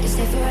grow up. We can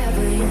stay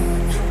forever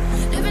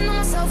young. Living on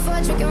my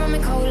sofa, drinking rum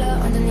and cola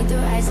underneath the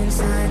rising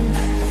sun.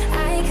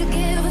 I could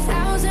give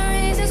 1,000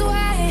 reasons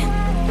why,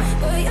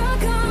 but you're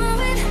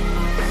going,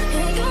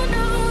 and you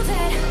know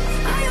that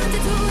all you have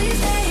to do is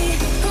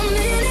take a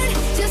minute,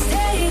 just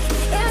take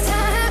your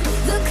time.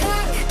 The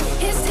clock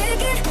is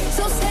ticking,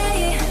 so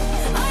stay.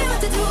 All you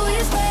have to do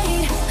is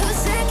wait a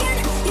second.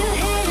 Your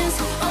hands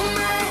on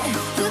mine.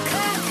 The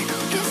clock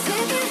is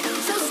ticking,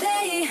 so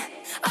stay.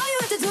 All you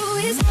have to do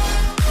is.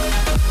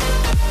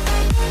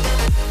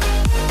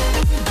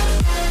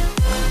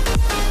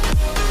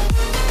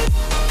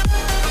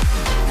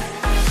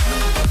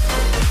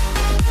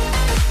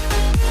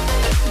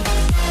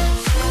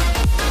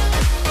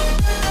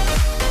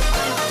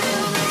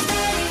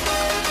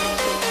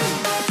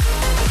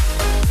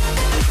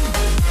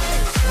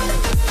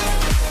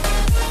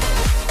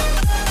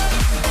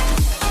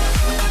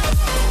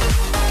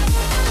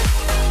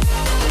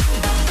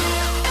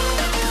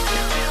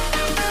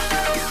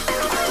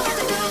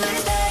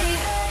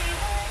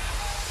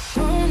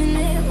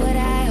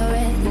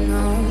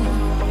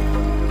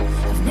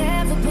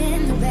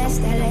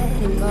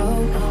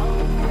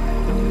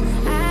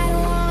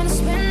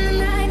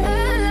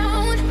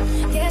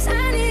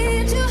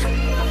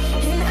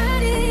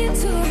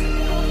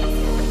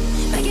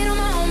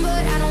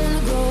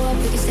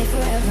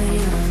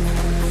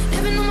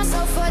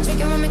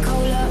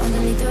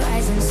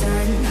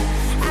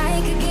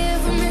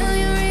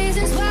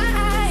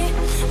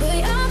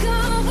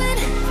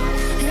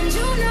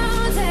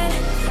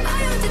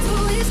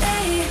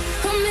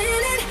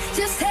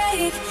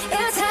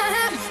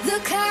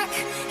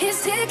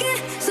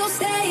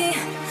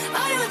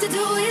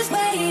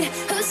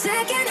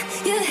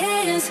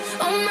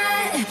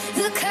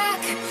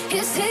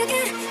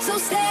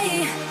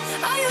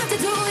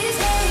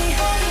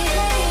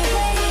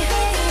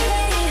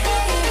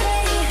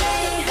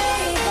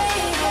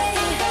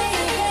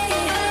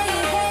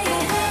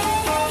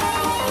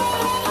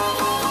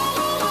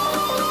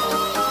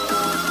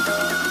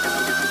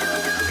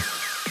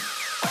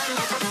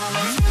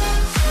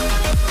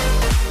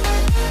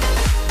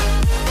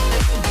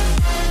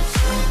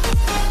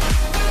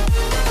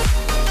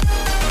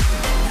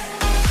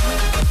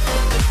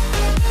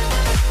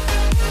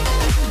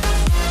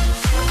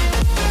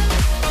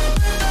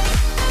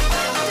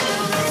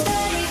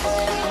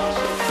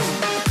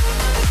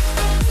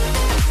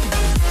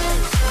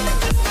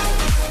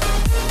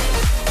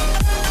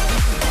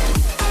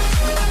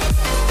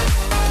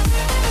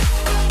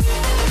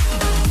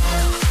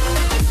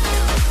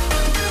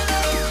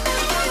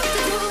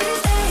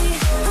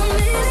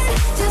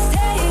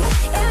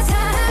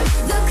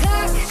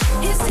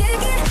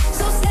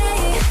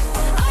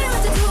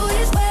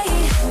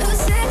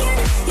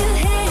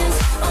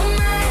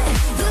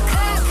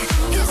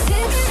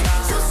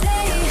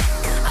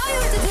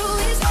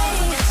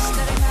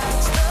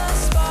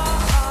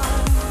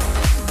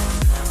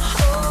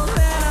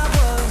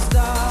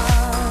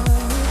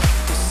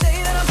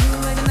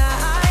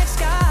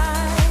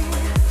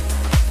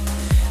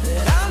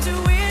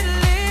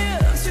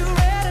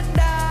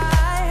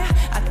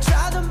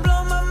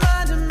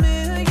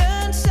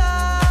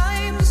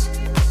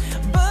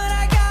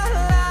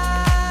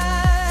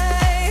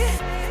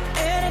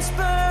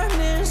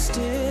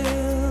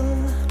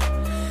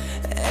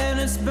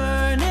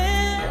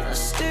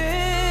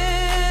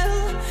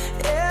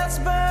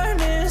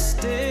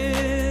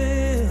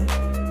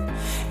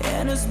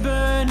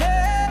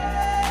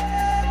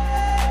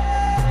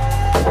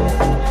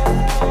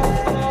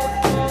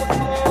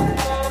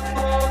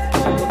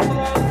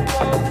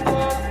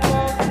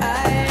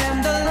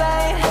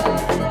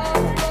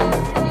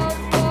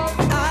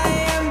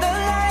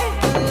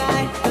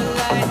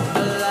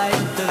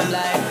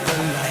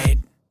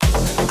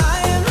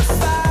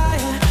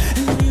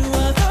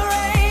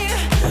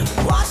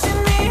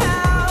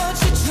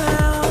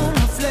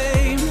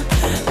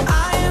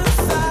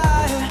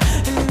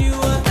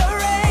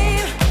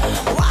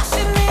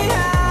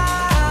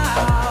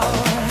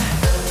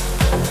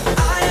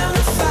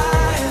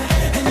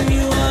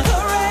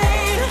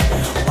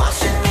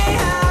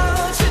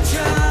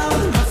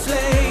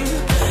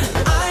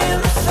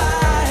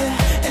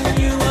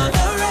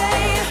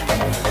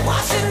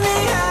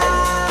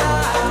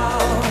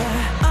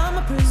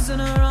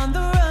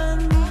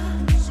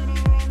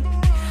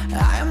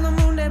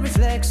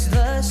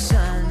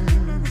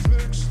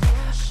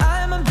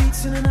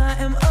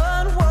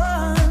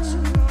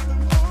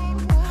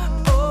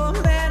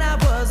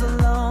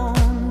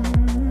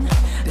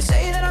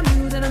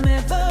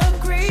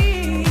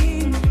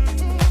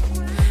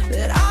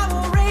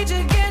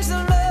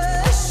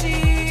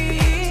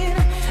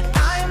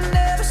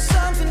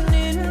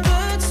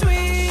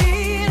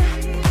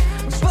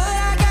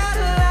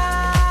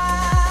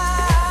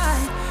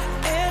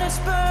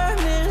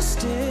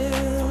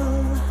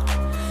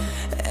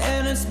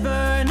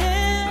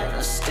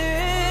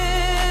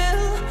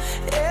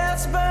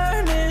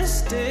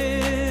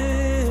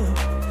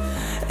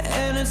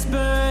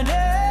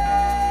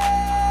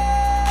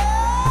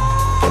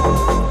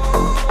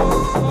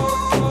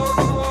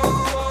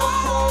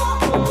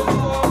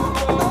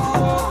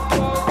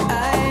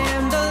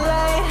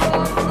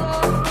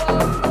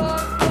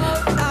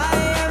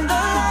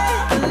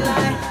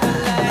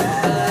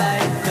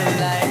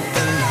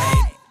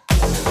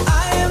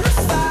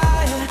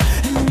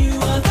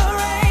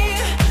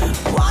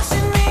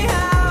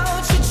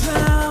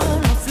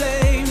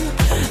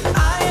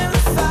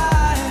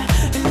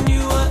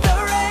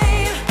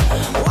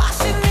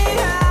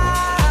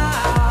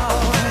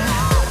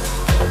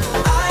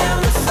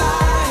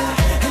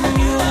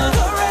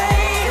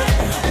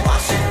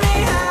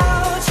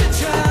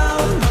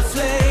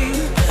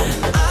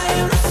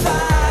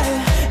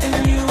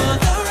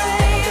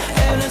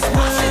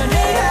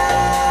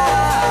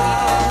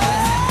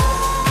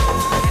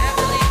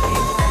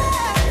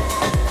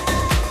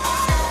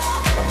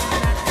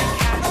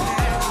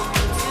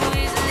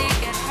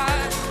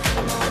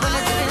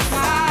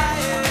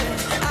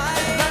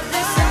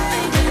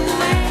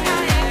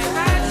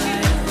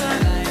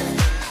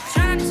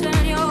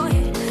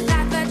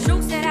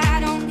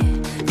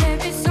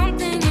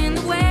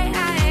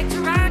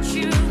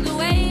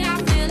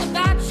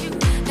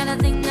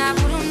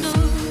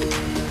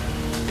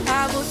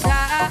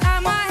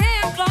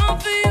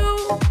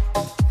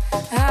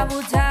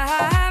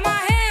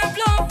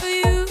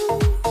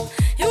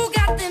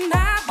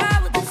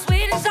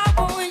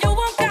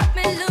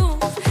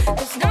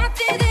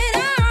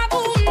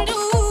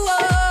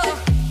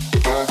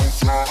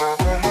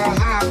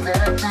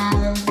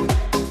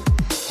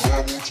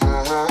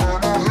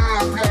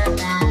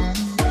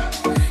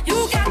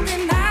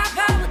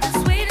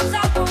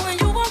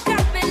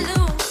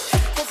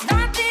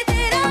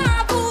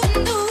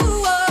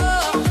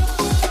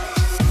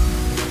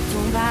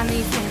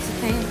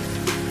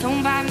 things.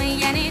 Don't buy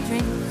me any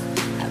drinks.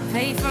 I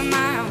pay for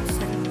my own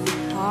sins.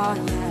 Oh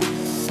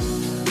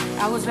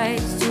yeah. I was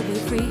raised to be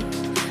free.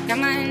 Got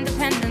my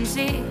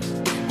independency.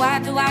 Why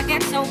do I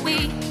get so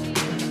weak?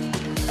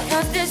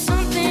 Cause there's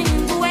something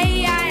in the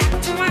way I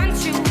act around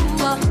you.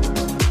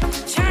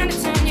 Trying to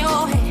turn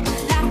your head.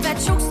 Laugh at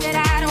jokes that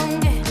I don't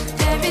get.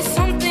 There is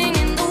something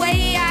in the way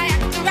I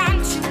act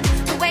around you.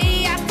 The way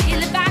I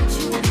feel about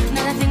you.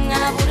 Nothing I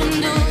wouldn't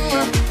do.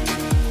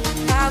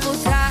 I will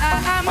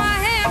tie my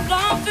hair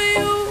blonde for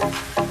you.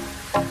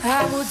 I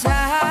will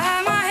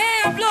tie my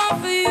hair blonde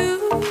for you.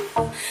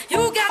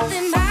 You got the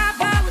my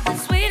power with the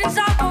sweet and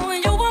sour,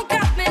 and you won't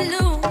cut me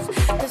loose.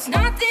 There's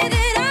nothing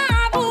that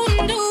I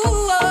wouldn't do.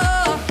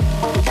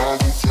 I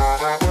will tie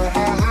my hair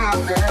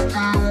blonde for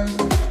you.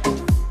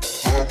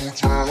 I will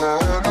tie my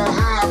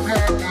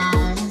hair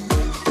blonde for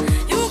you.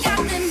 You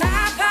got the my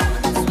power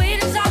with the sweet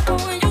and sour,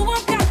 and you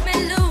won't cut me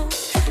loose.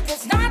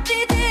 There's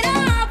nothing that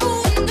I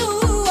wouldn't do.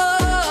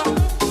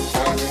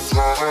 I will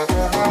tie my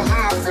hair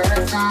blonde for you.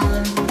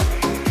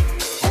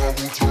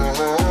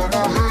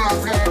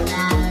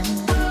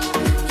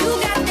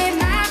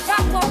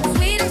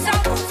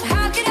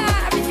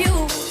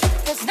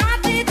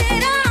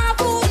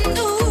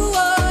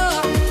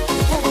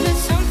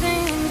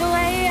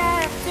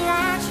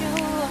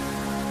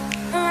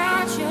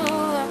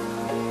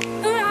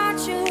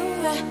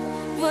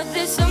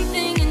 There's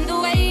something in the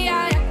way I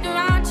act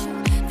around you,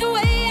 the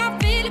way I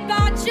feel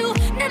about you,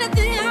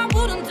 nothing I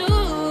wouldn't do.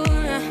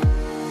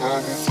 I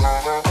will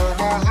tie my hair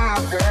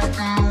blonde for you.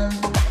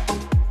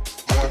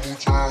 I will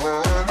tie my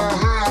hair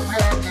blonde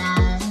for you.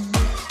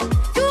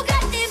 You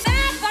got the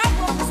bad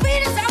power, the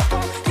sweet and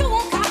sour, you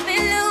won't cut me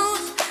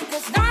loose.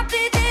 There's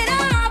nothing that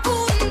I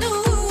wouldn't do.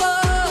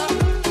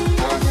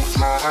 I will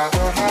tie my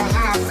hair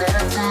blonde for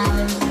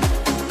you.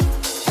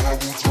 I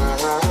will tie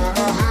my hair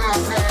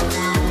blonde for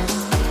you.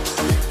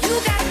 You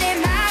got me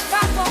mad,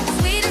 papa,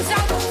 sweet and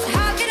sour.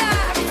 How could I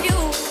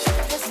refuse?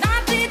 There's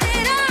nothing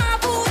that I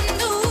wouldn't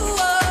do.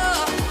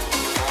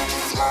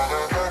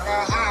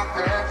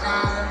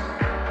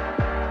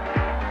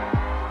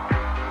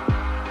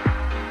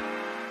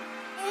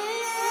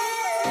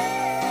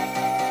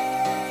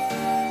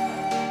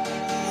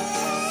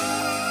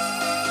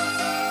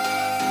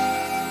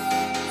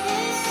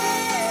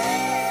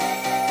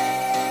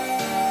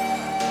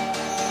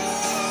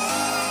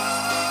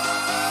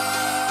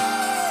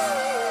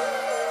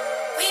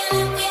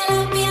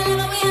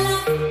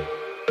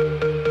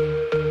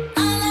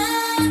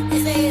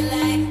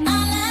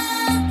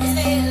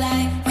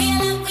 We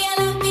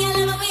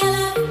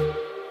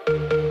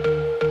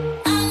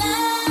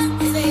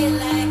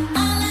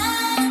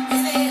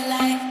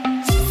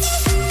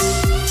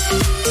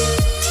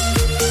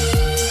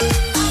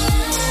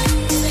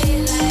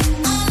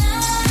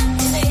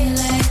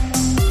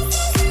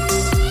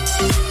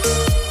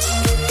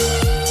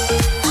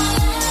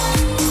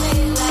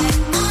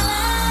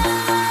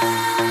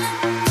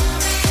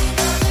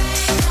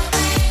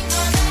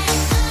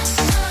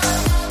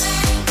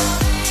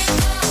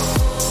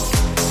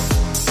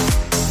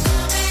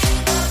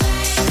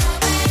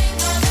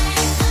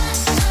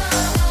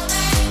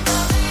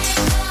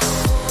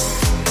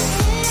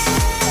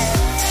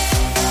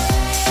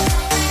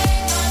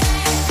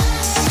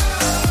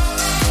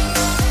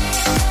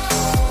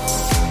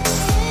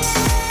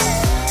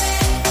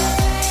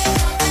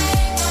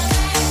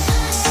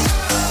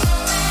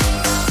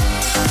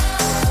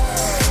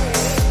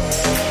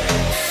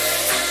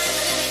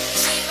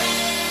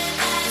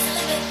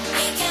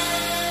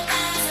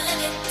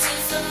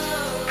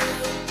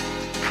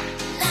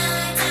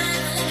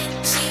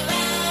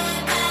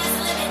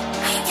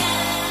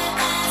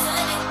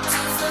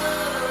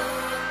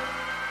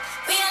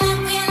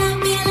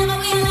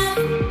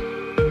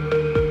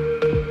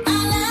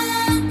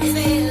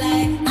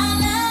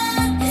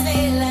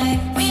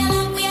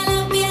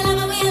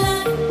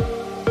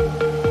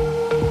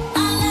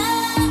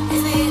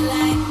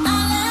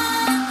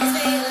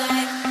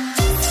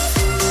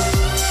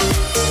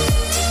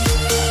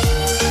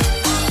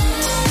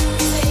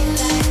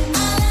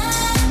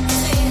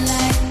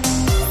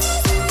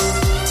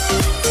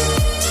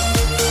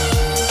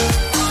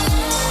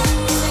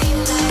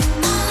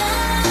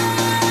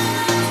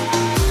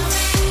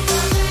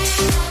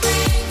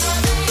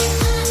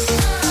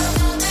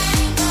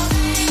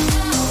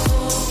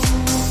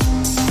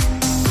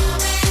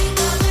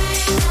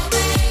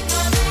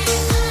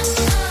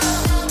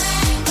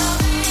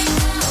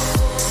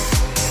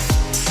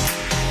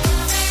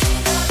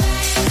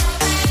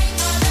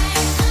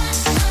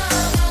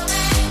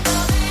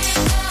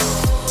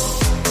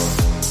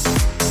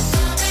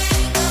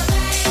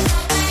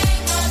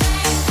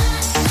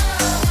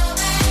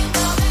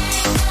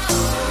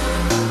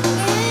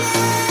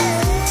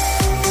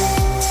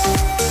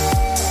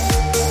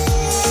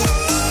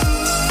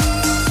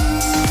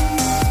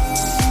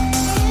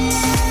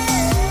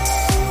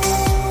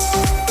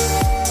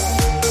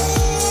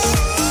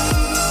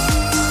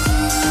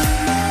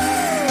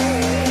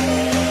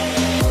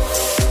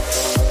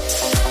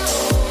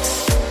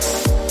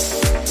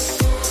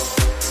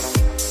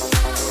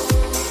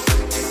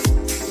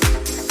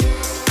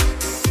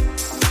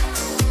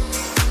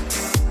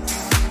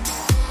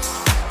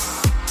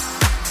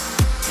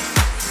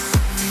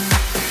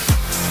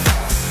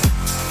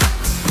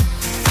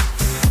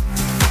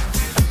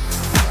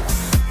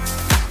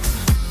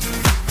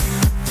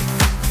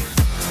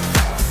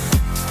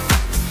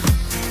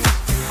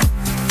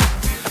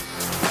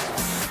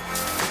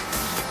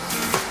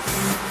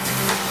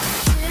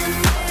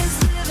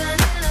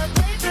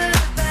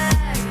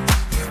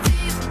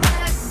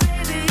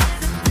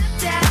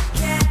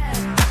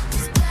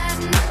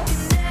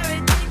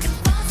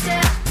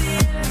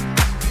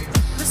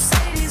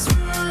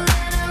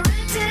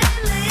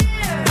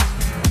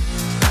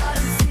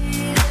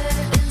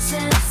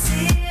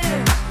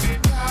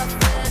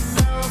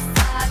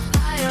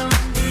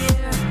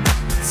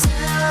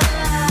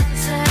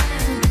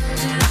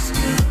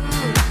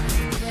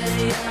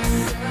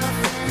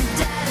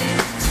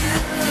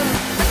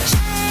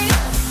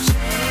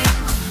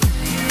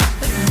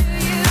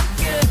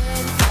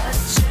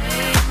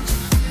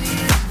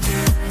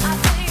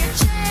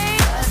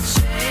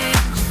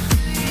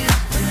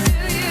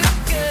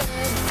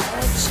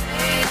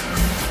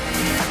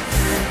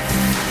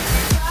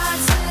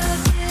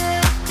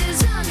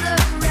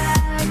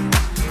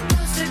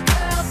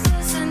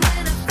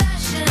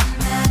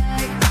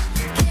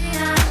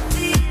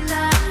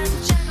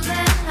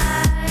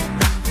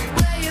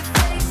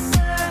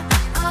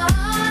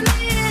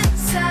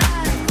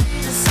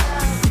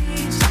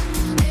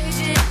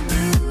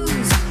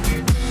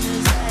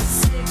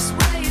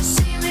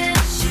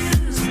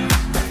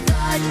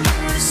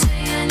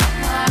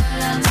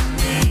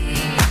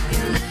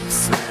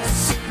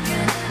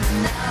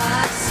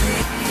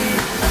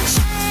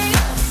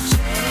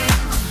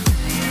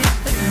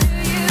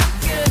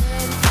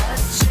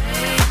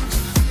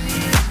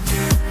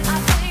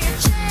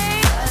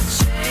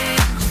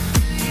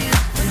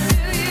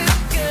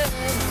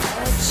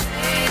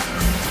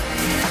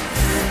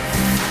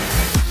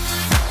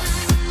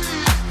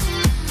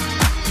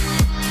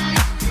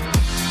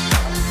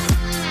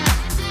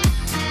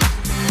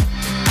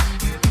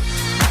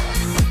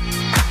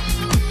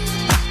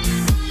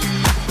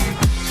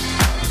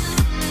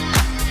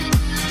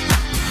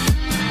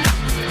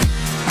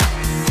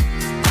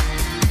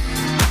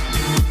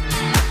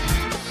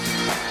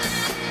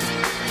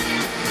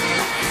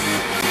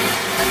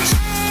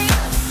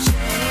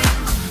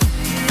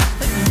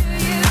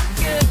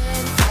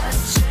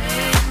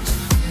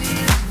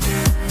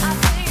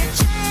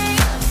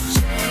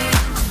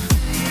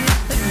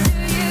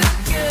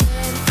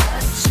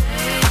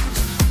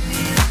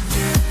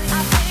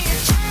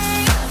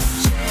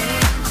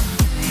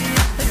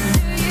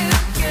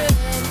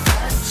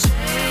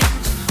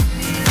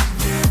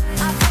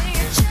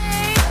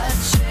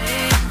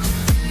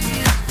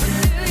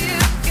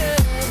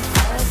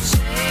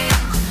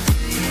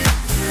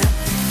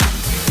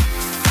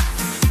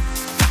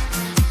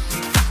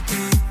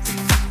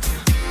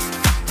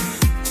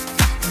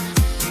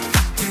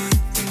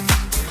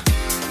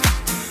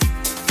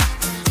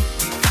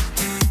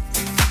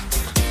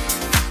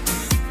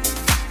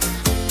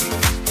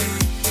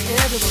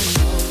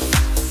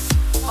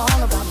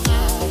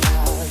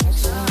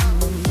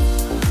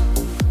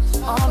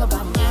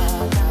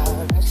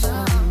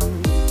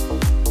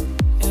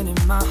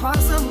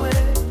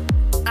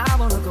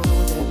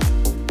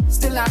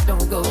I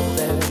don't go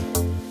there.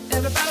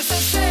 Everybody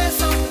say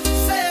something,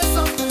 say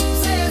something,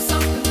 say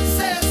something,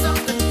 say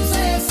something,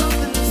 say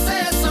something,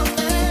 say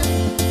something.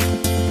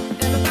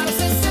 Everybody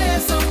say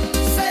something,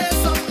 say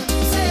something,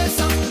 say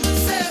something,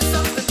 say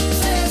something,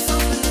 say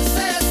something,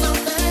 say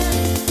something.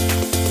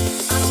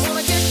 I don't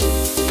wanna get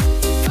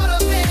caught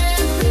up in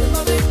the rhythm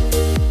of it,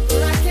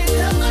 but I can't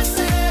help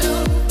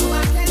myself. No,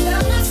 I can't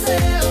help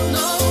myself.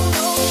 No,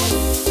 no.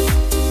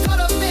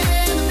 Caught up in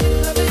the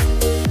middle of it.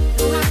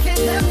 No, I can't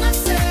help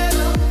myself.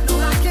 No,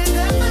 I can't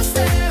help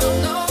myself.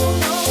 No,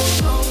 no.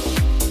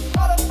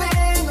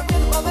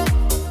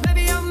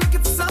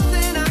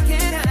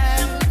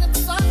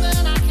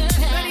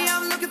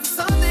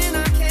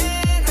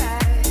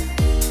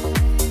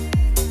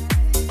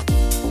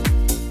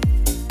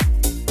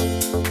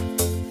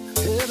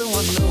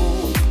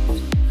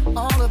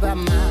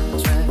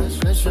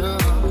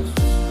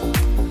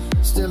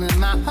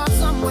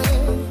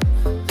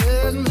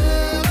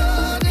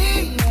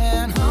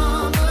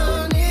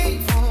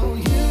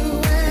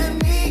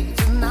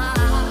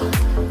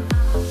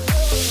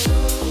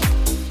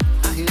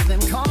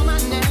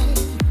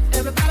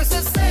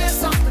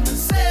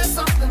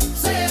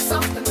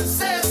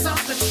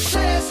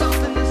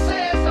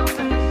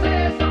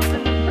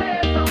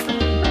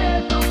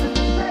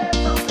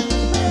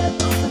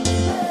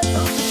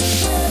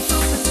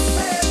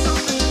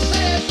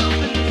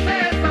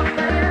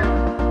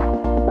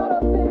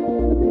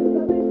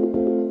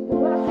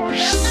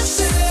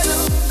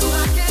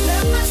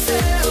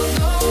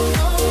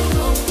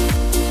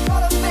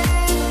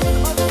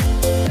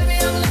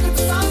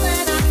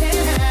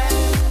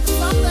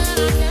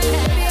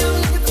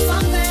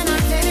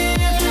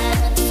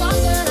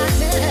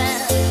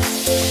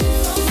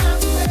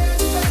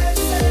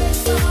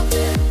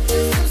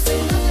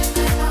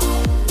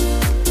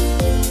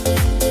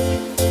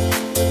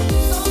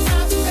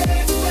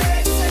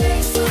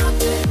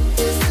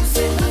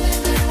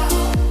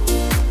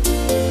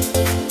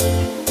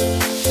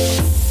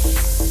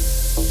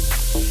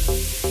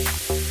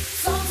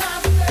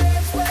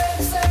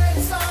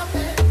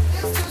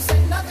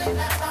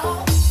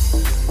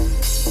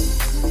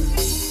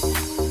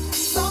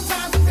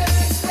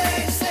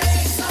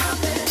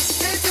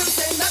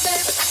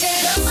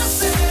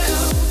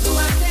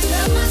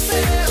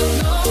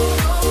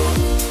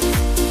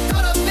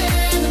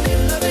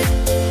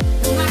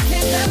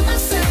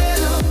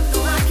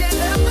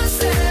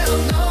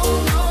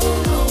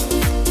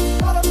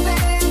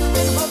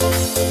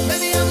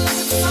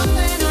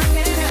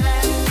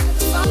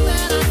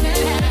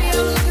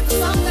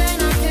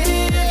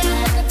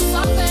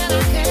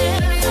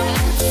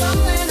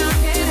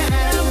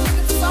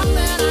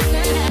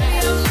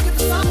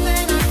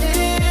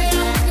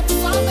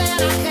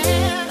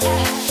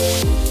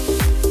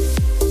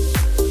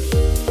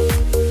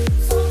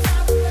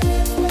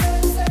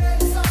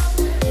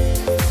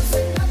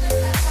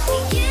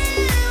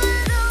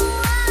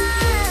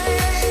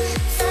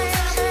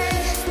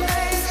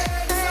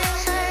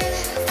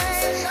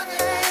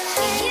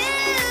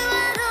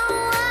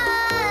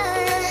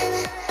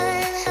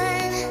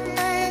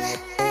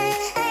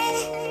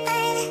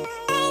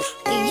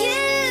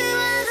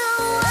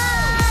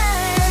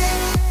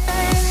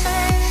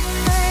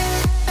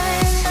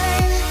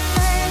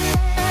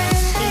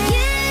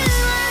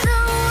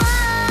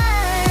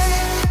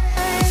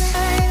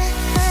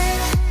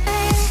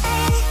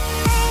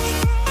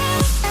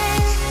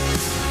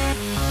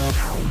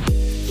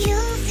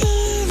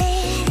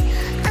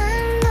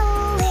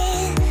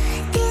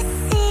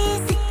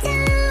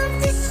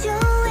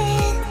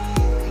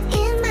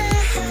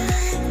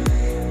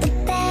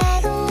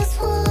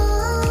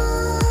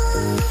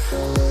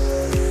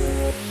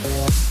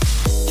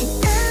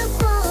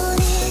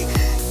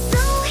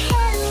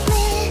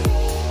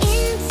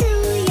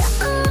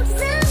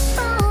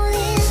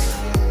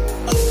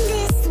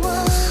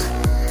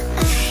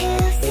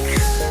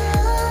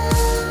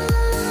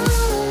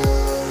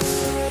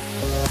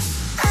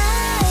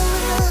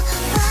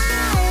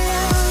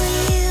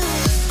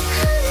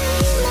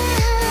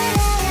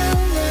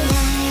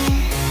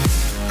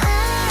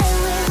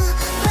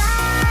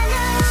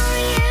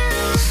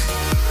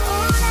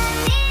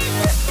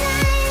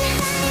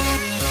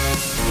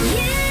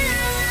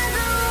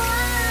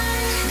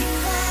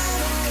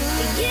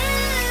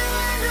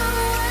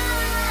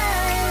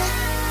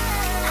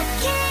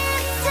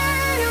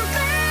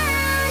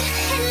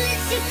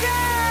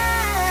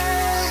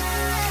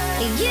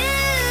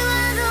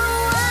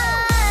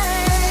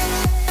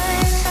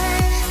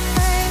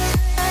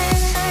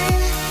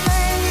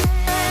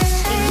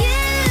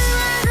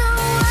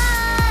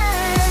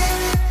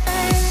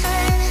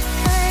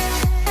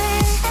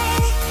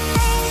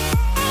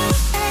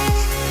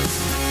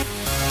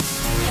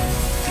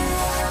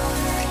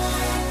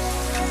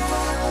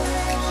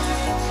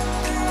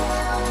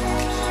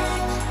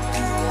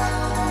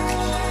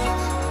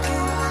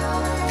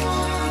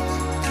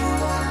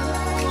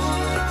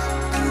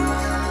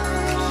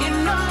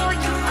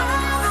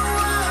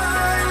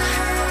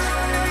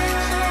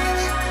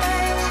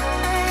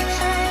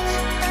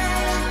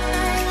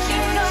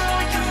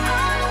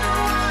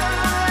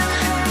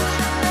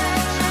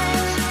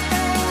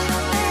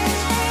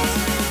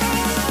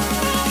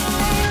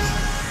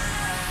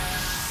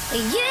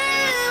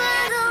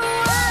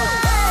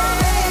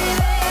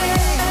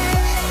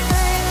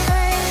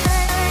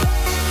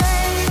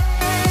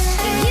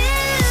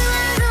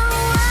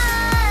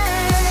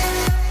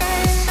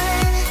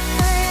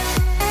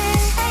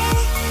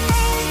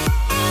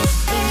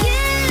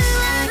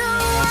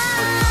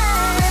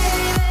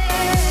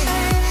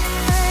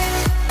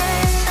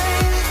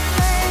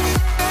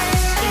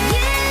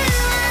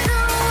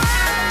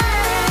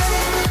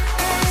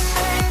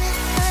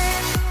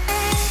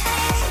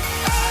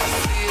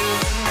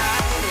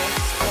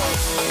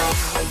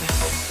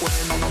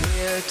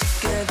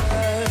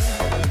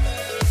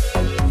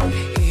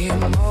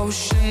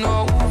 Emotion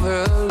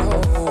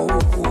overload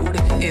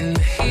in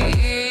the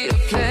heat of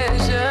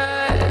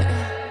pleasure.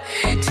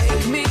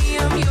 Take me,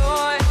 I'm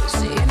yours,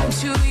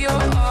 into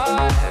your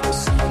arms.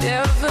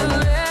 Never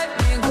let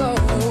me go.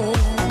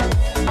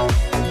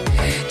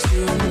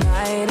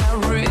 Tonight I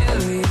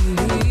really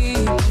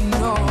need to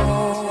know.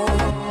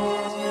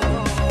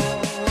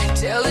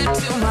 Tell it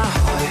to my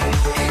heart.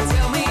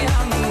 Tell me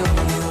I'm the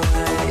only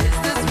one. Is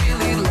this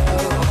really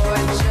love or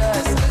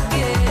just a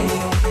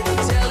game?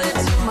 Tell it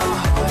to my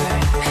heart.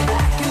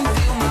 I can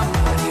feel my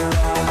body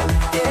rock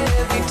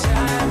every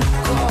time you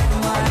call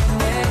my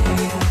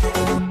name.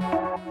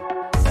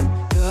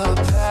 The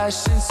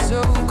passion's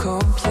so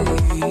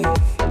complete.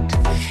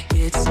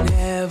 It's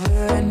never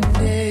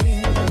ending.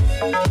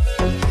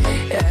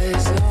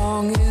 As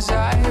long as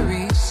I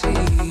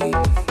receive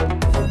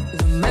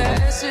the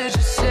message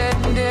you're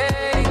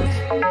sending.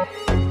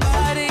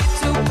 Body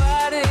to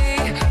body,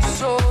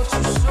 soul to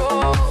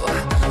soul,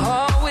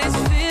 always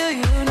feel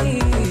you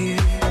near.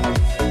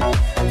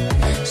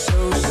 So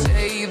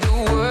say the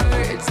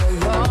words I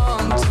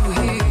long to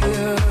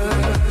hear.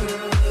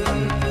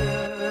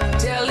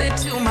 Tell it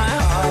to my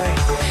heart.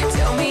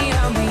 Tell me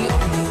I'm the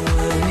only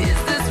one. Is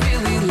this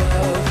really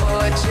love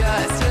or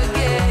just a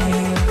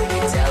game?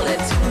 Tell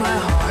it to my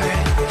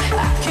heart.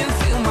 I can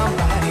feel my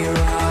body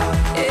rock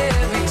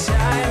every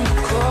time you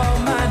call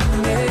my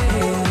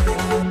name.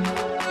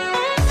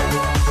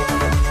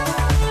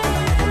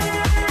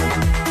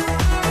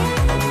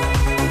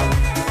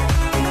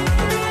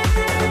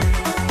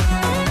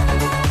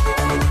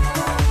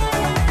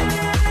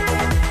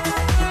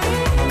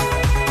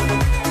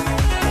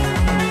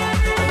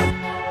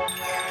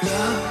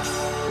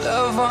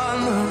 Love on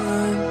the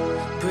run,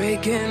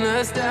 breaking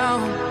us down.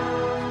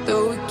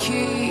 Though we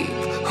keep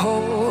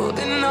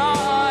holding on,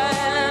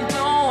 I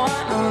don't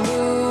wanna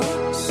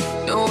lose.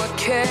 No, I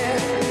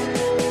can't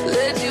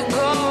let you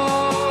go.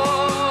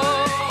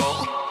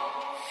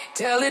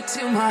 Tell it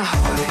to my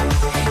heart.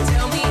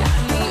 Tell me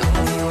I'm the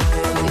only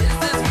one. Is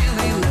this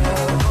really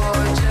love or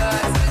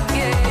just a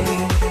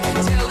game?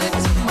 Tell it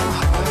to my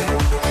heart.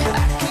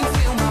 I can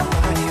feel my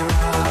body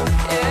rock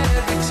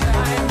every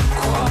time you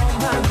call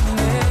my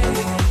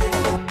name.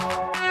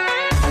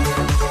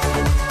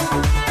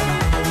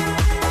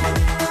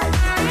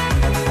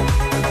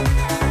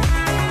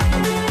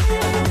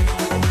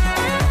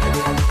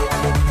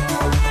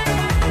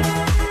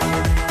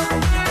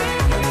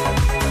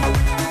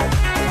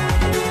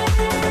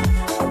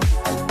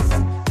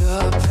 The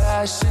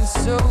passion's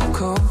so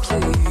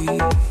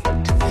complete.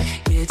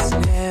 It's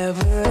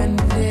never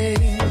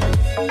ending.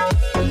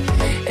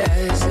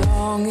 As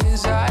long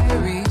as I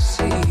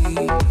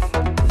receive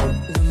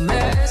the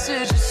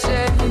message you're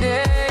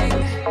sending.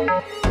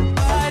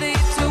 Body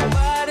to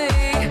body,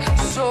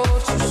 soul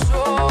to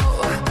soul,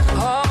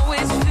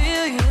 always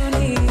feel you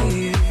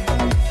near.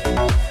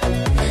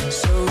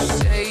 So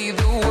say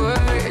the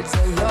words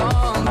I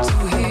long to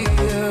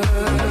hear.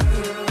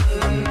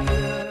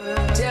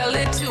 Tell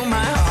it to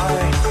my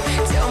heart.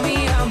 Tell me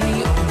I'm the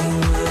only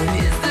one.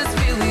 Is this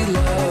really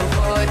love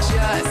or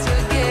just a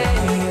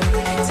game?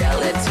 Tell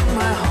it to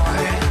my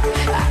heart.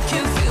 I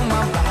can feel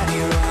my body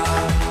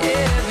rock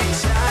every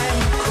time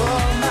you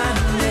call my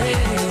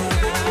name.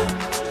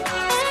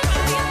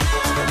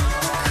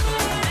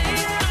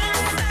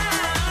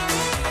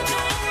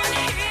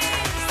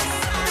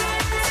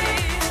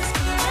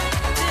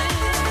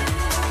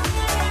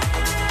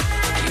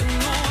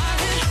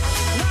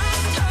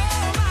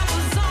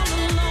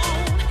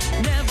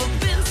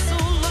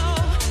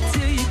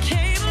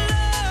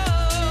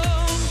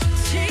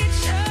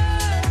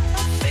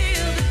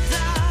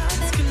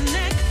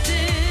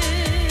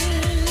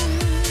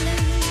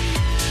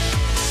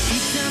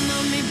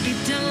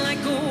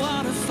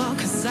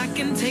 I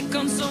can take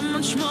on so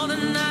much more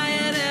than I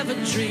had ever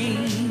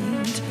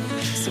dreamed.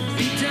 So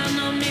beat down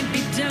on me,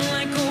 beat down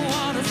like a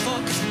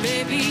waterfall. 'Cause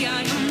baby,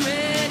 I am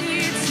ready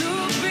to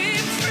be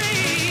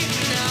free.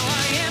 Now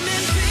I am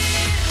invincible.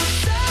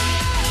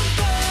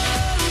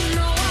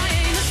 No, I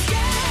ain't a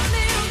scared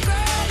little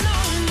girl no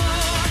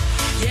more.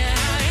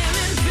 Yeah, I am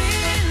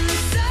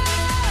invincible.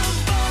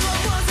 What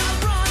was I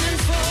running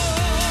for?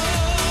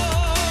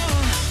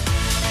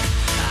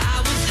 I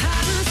was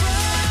hiding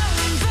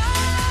from the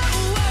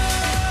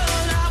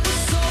world. I was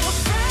so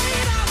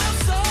afraid, I was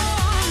so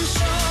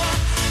unsure.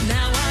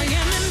 Now I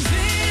am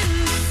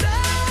invincible,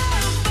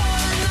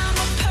 and I'm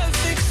a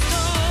perfect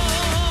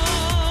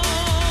storm.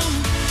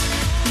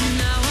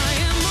 Now I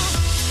am a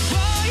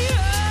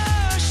warrior,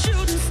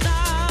 shooting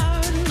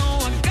star. No,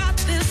 I got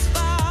this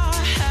far,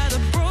 had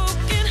a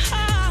broken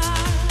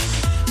heart.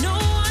 No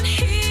one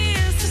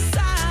hears the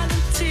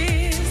silent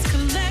tears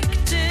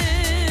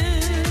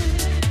collecting.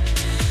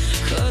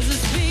 'Cause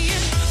it's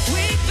being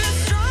weak but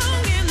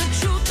strong in the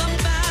truth I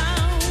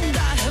found.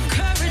 I have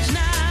courage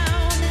now,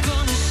 I'm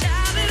gonna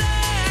shout it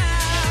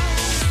out.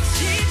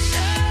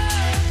 Teacher,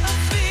 I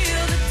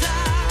feel the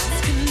dots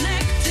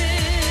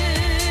connecting.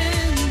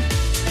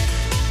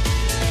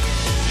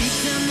 Beat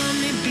down on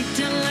me, beat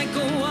down like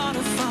a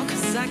waterfall.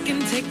 'Cause I can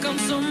take on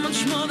so much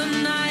more than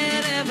I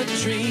had ever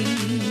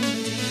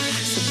dreamed.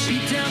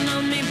 Beat down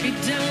on me, beat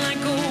down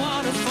like a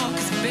waterfall.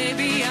 'Cause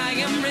baby, I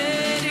am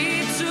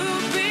ready to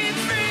be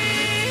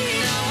free.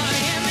 Now I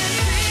am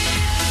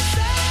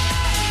invincible.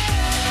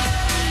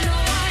 No,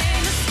 I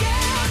ain't a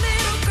scared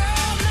little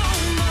girl no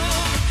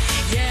more.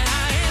 Yeah,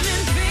 I am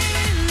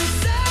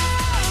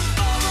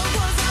invincible. What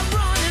was I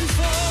running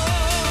for?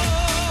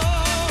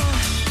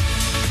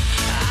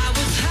 I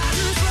was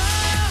hiding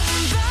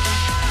from the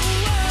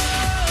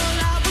world.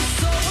 I was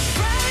so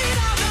afraid,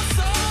 I was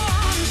so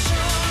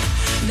unsure.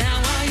 Now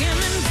I am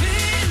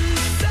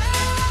invincible,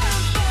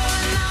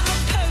 and I'm a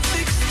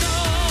perfect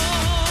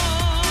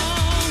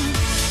storm.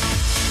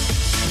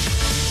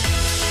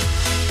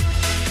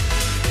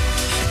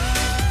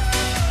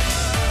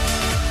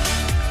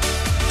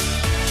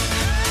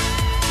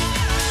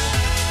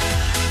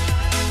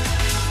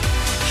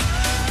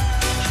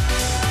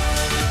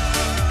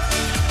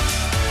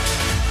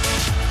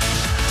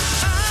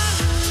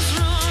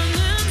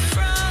 Running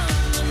from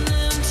an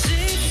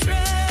empty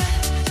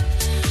thread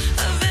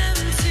of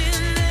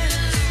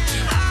emptiness.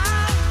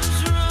 I was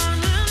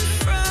running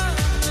from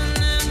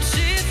an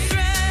empty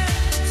thread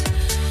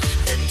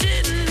that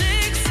didn't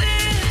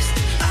exist.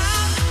 I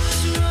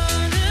was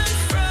running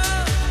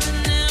from an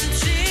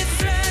empty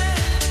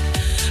thread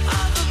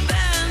of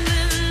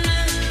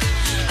abandonment.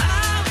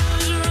 I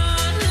was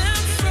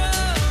running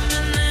from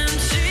an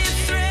empty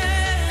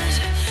thread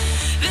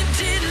that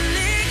didn't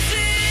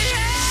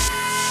exist.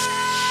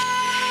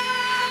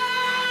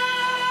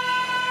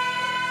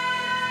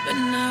 But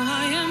now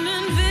I am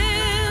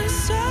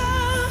invincible.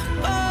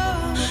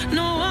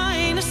 No, I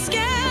ain't a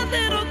scared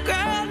little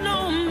girl no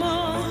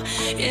more.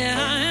 Yeah,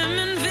 I am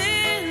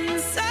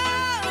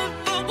invincible.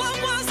 What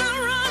was I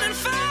running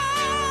for?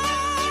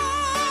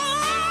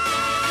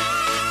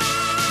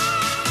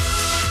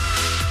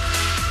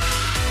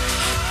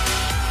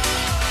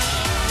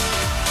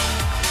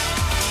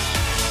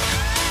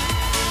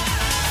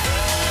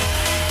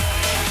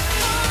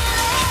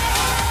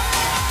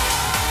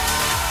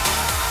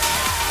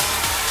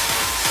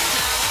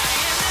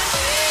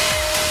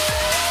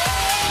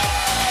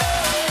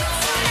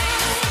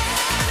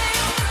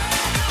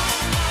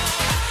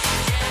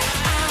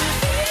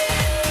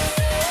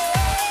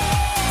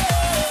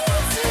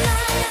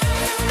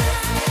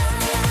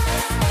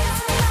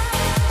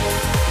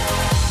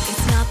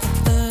 It's not the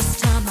first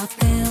time I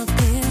felt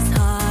this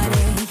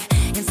heartache.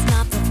 It's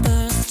not the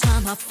first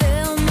time I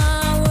felt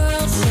my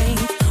world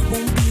shake.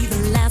 Won't be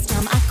the last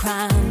time I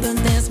cry, but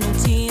there's no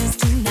tears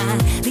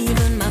tonight.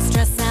 Leaving my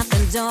stress at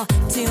the door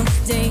till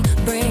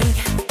daybreak.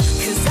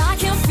 'Cause I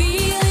can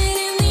feel it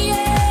in the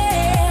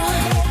air.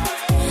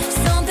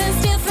 Something's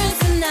different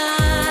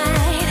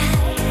tonight.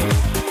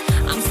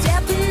 I'm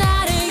stepping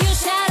out of your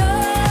shadow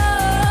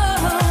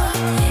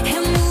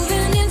and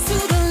moving into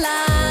the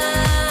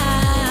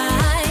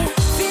light.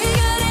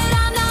 Figured it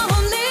out, now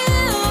I'm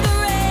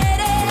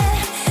liberated.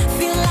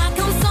 Feel like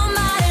I'm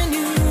somebody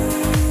new.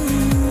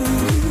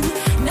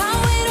 Now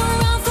wait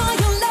around for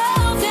your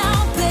love now,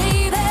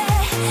 baby.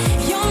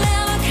 You're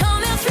never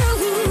coming through.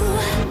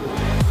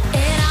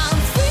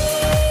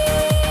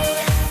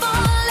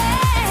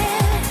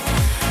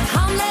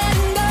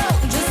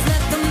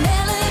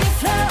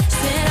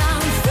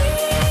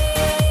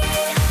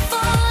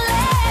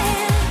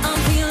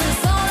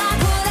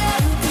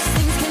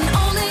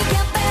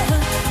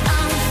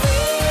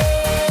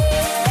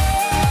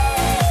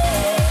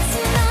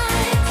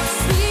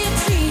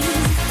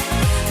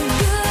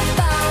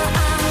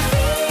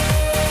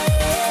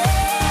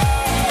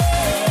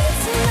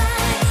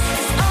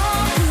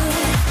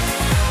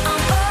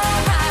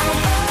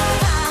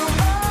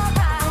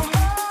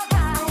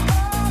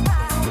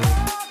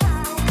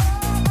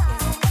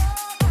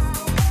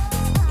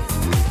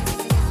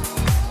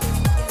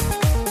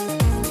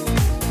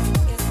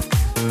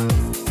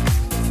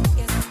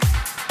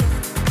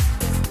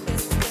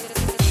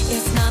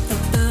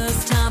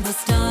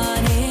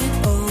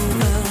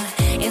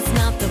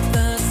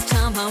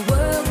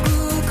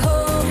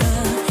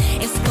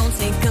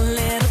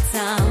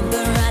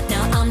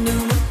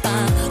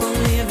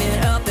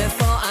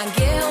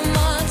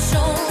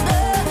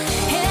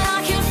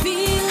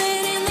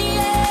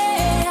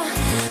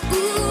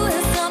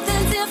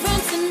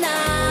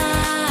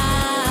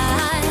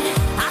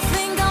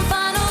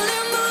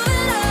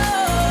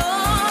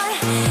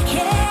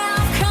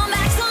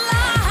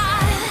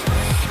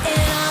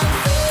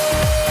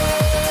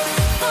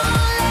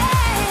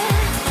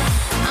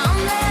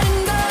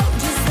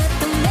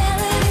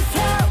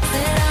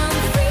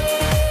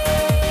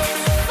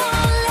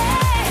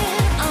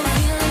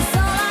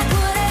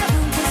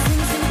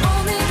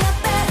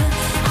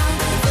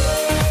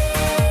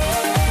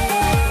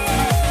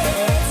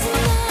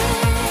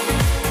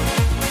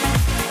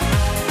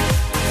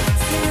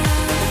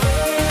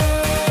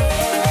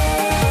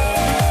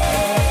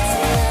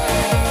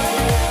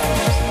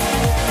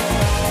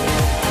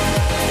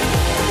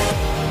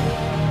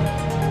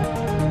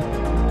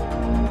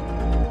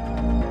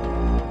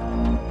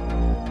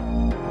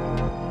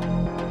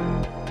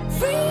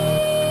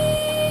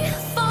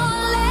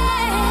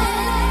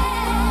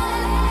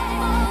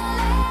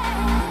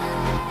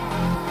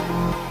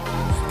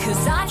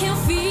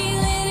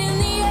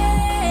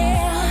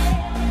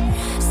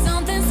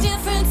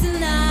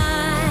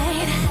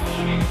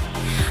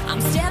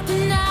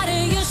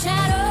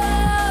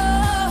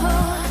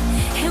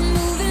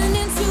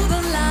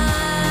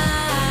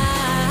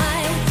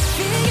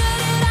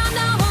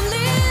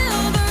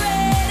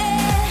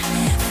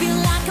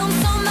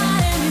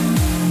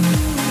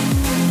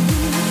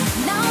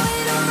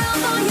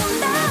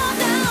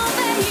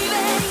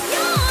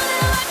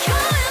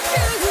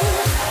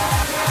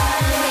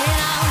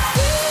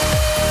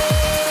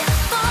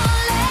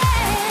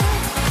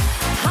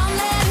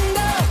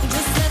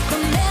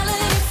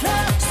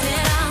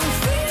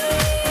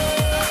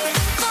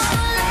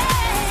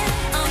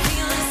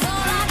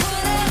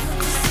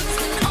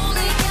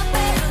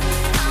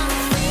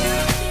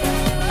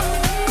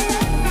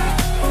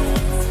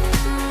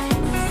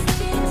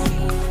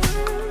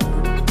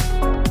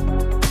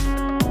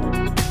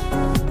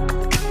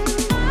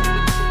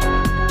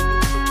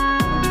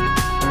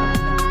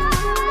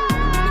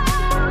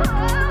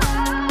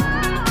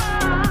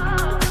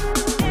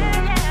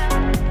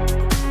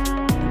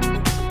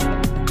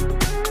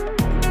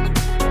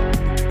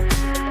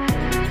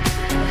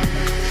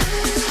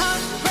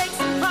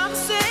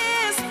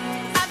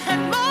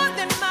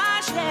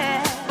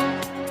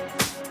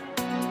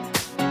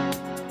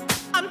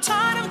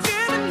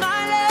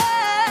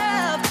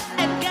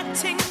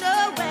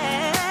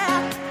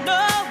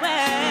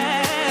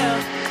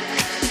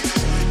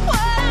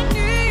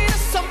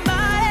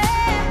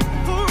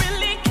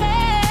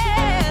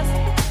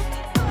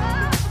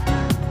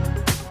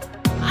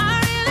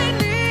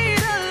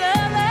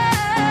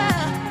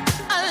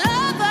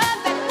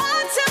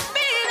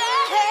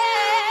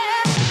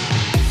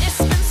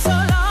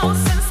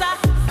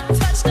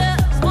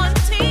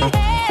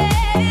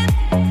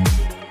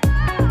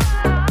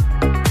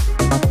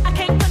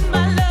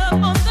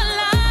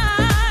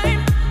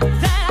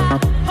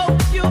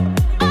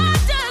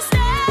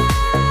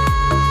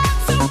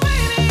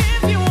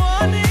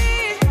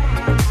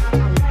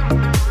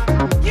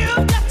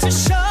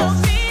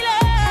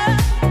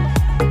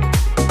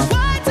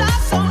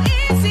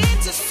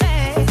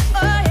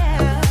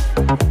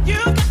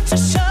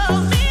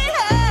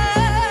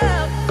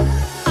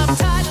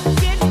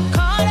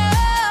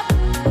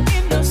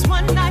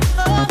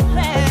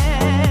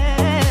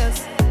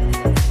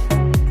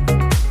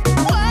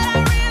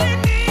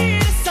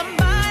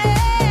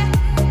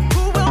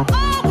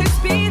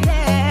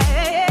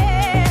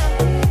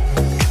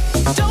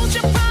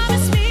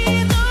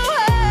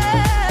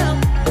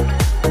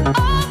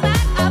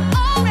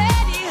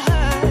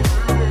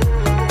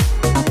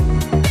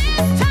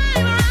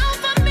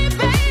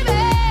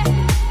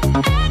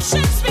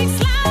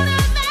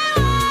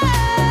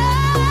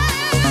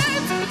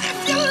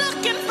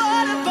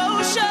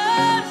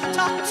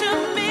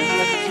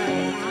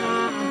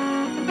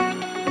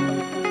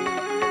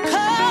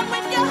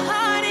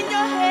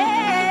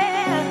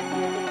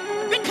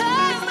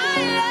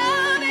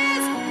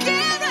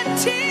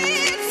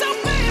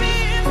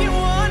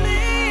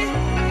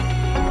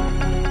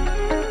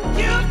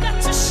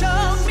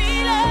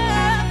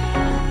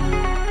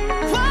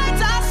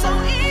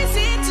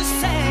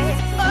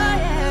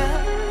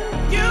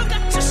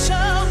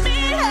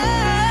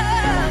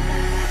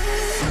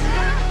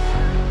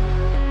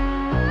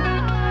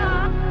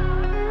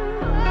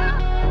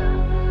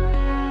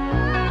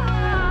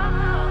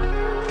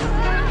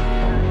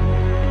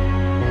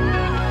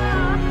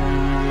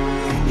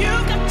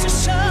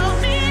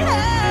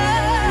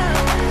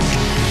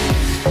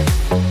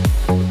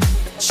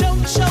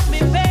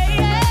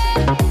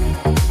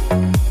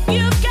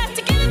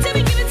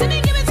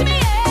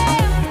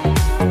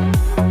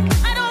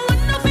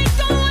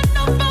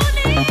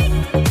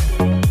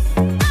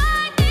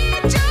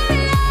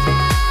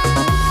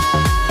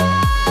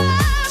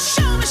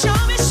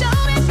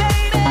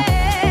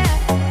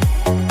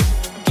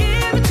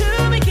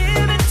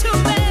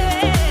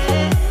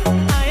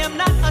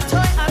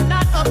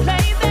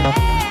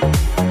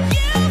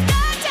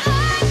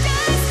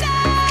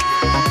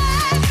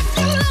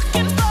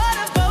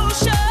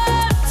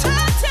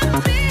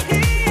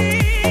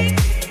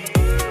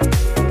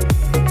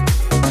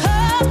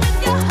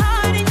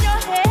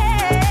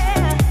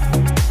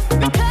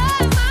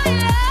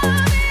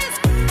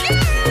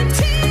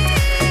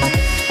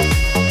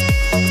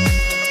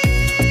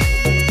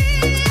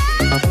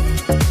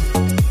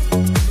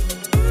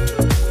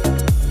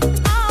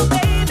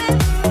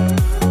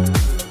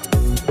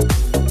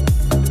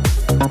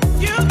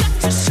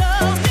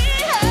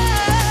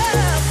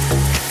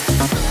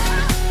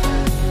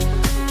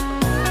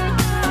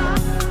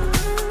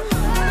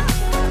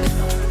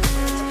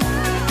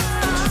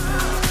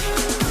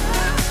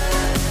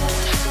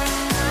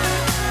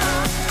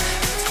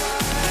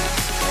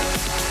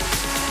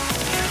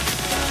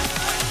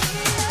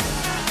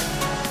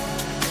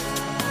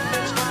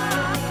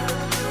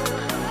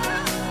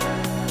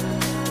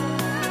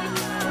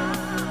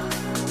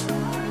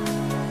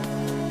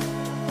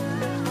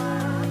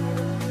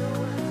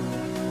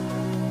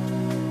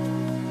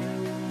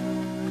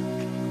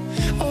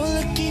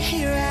 looky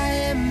here, I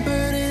am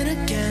burning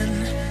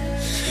again.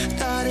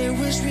 Thought it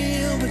was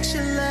real, but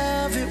your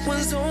love, it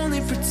was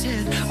only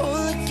pretend.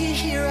 Oh, looky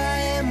here, I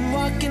am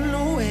walking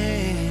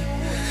away.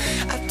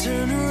 I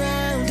turn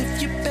around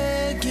if you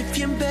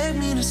beg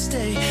me to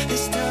stay.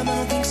 This time I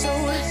don't think so.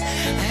 I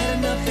had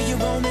enough of your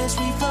romance,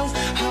 free flow.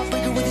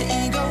 Heartbreaker with an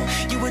ego.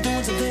 You were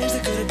doing some things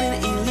that could have been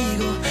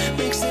illegal.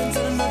 Makes sense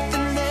out of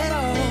nothing at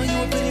all. You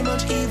were pretty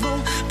much evil,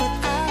 but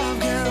I've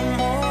got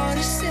more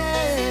to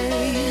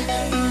say.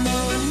 No,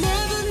 I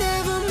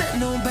never met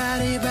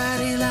nobody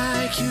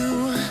like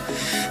you.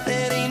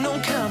 That ain't no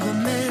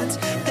compliment,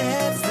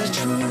 that's the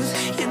truth.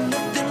 You're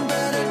nothing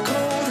but a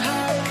cold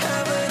heart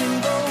covered in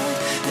gold.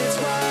 That's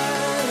why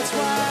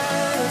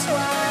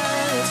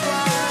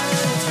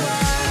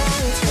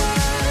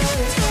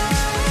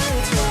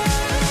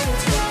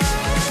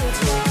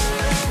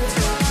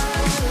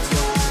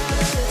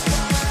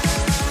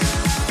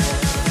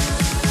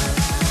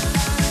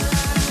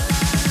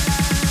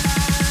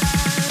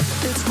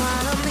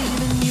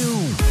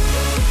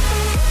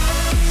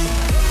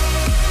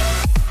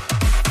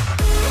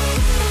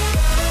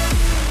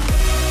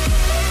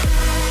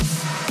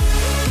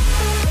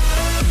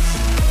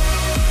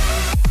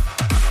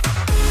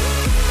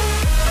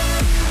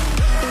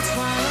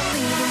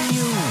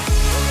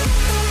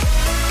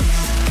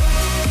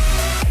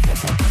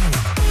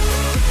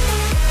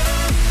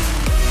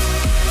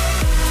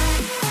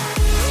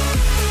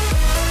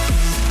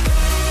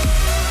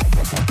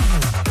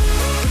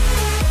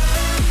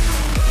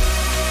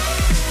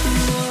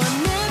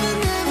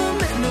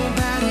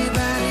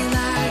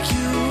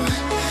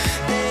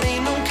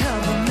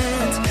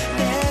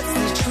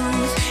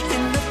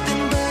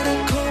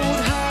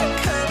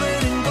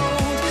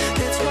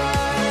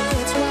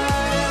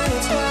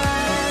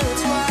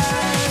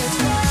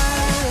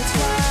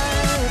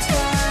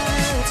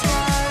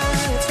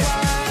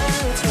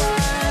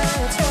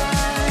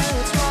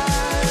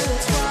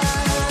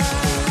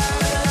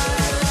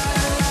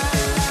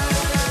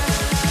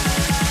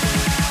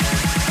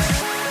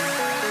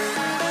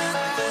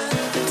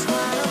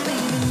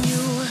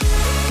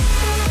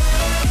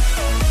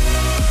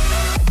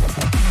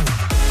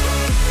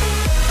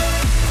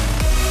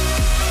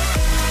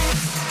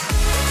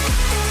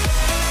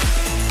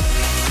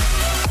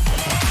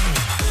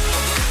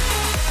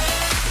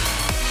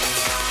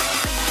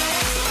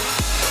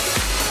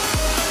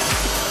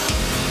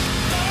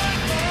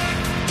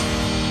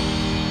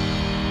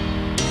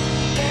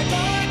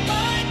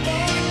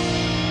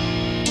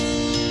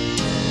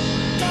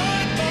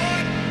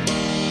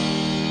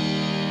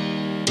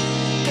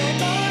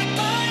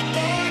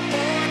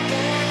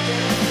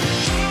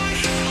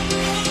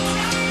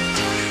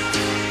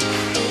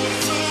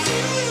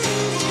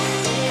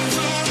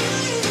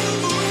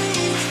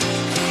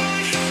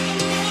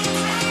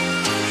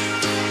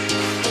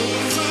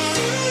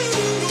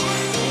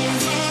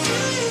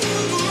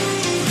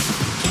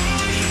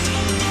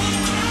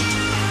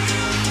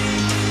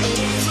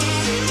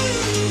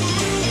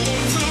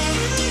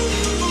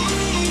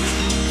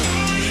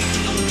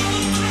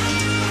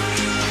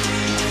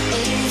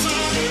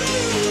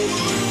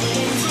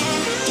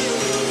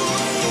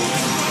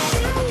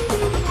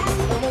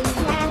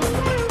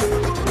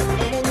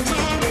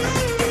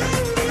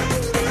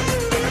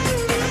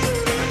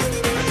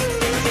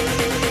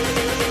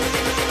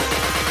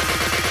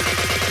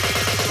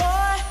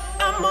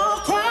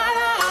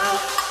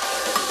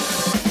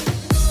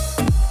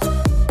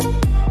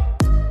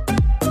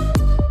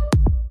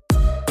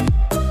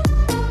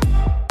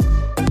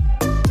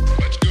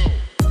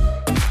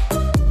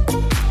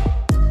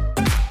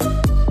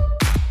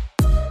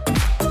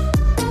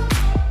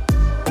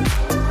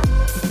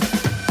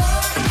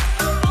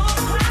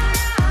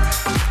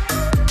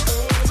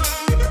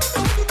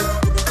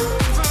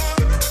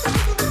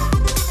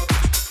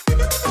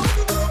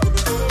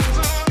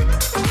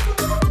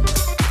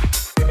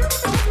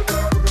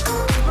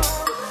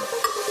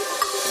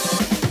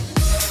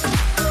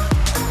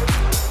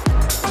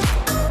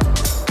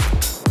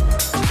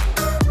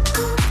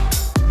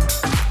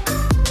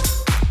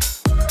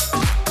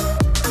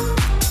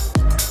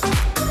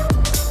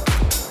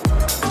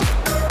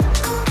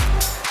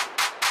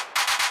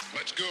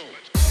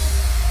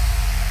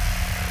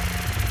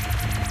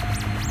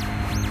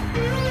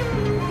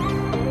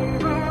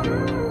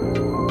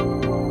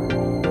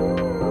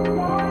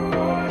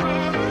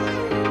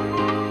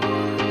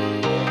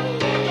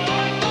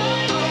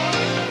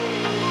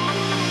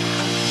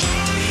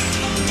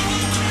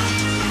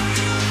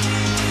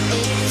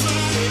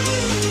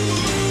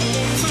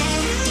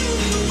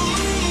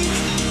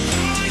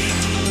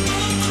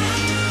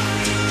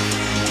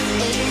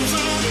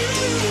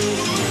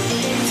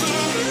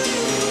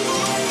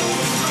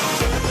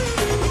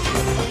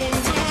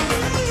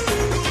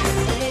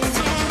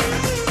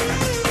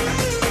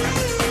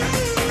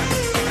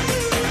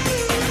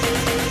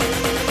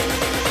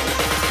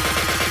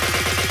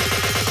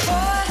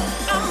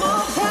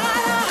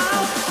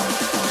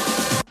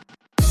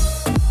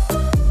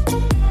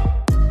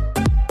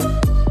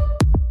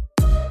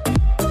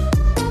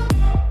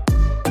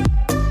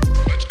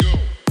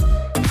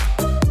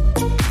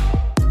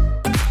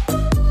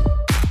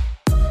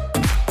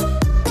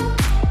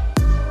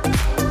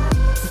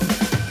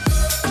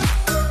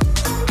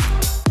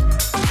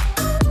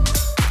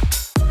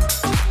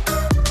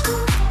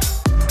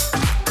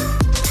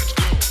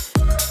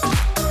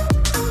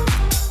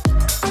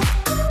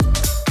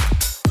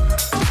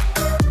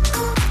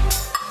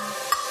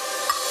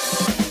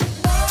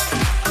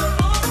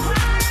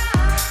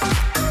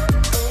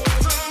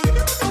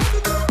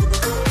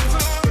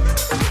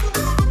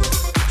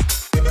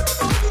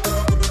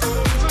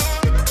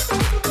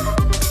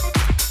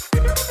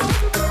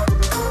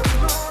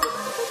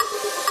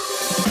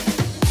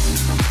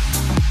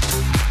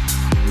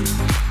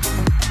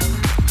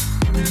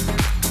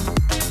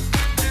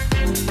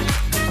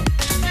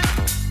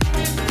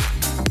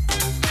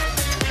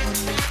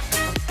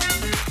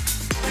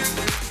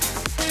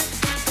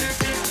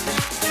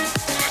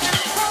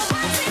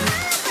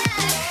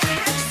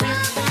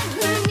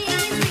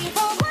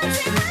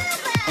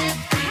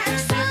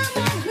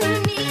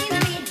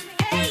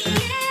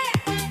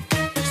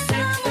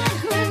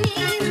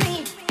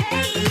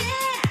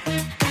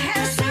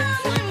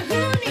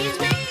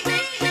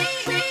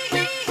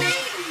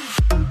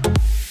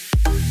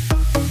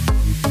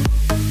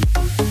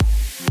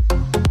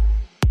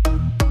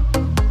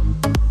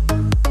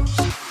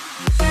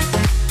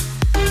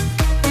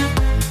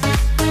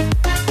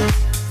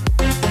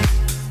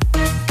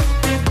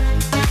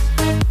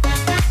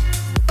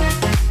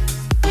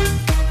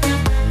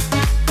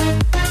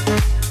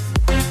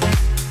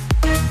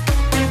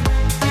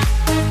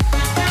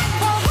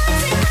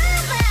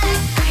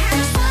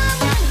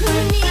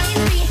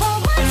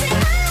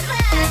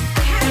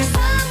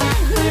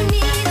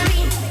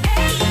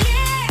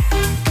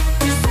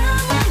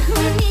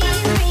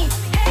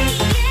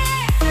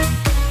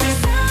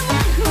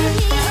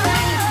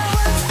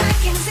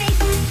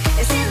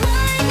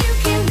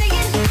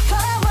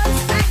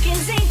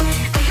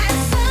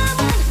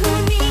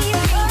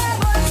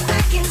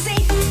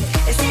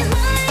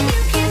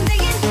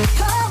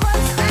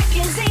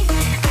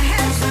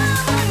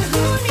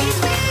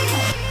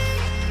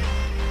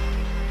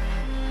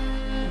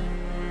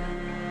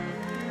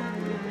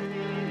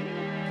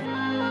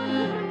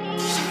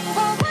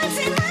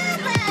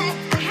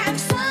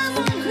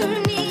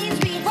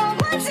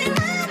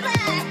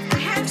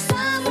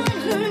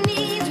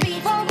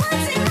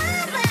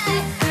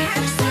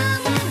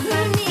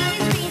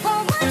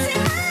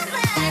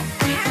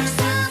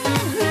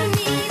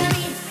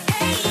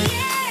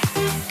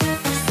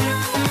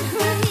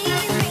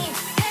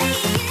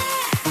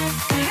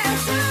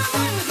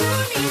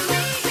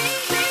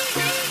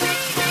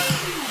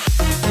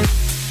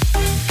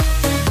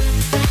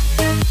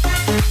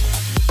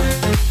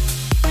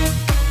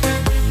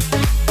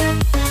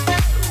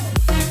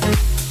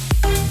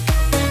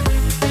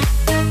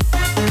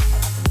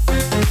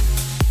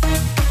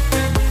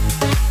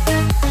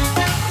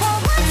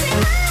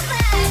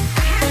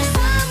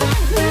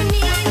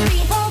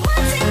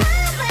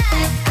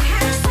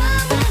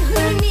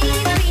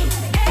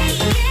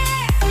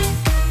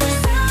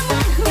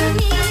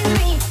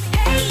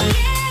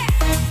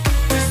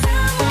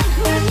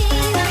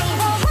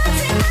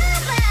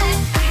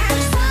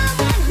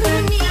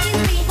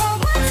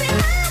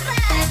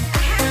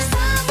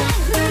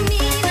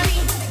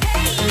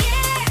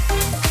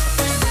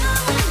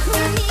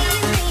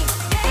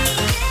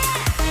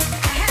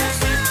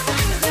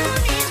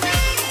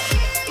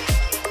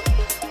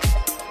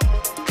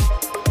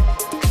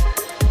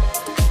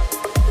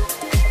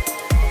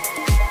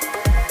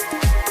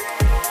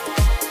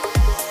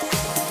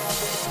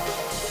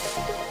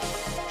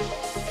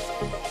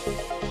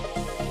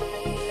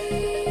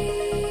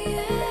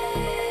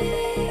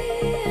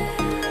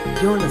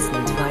You're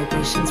listening to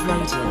Vibrations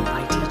Radio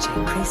by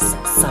DJ Chris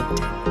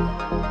Sugden.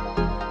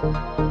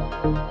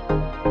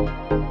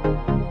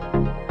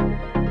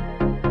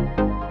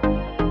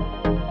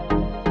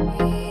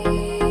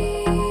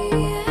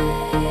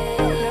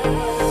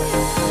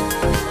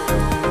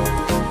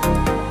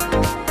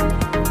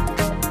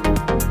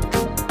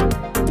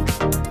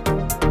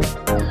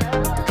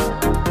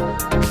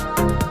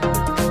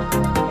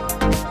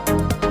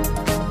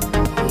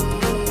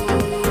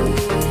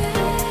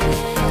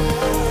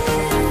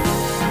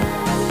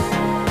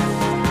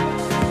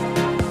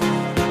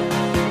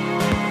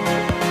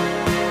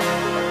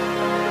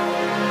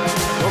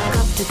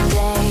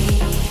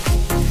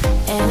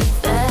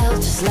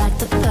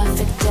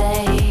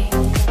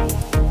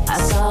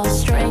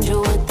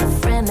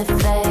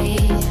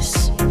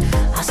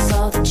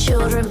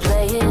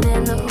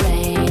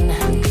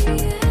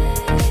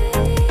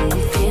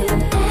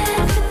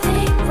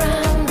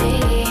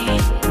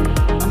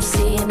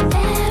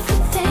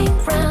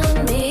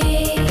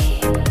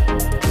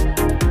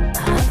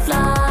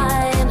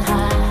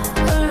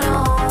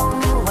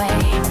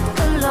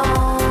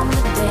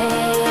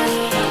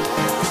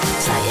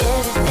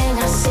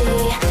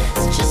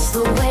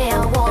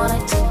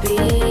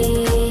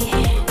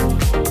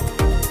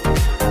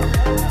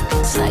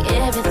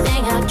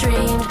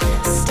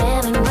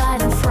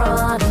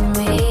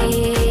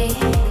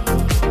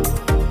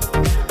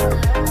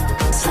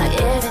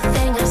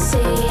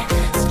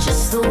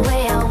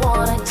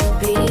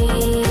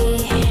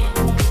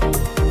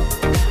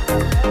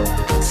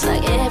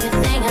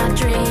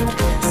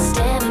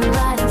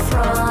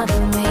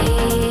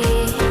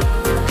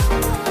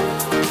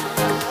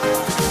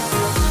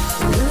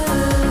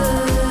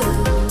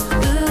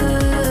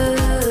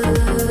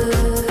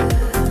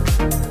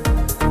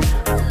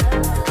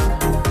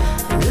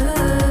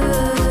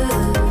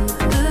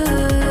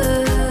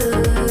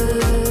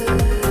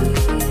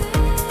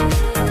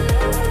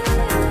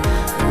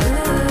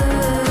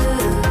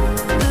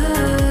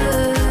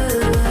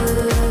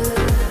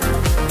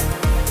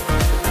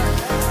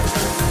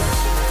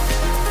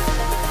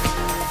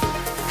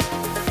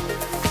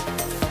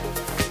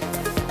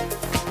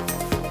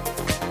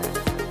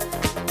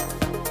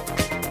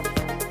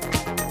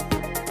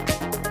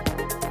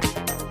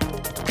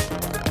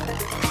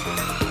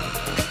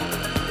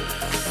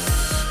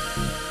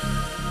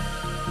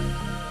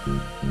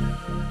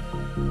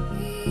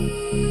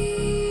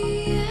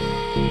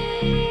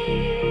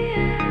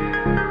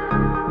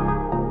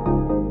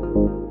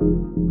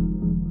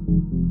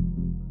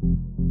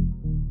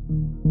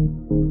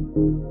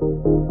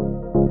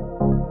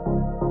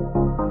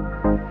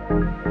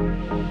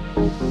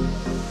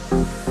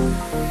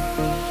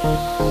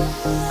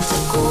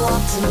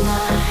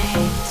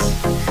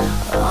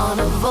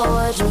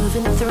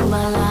 Moving through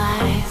my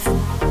life,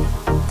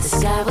 the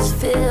sky was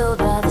filled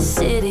by the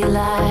city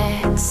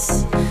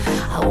lights.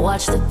 I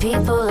watch the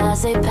people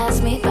as they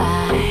pass me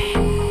by.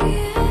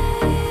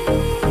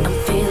 I'm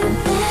feeling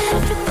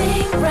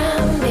everything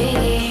around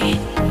me.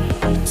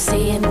 I'm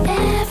seeing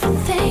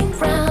everything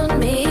around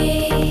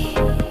me.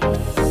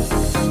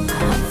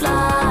 I'm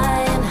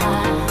flying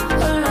high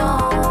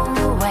along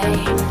the way,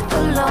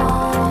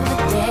 along the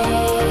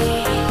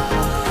day.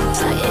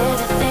 It's like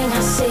everything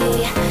I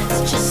see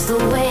is just the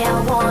way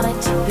I want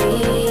it to be.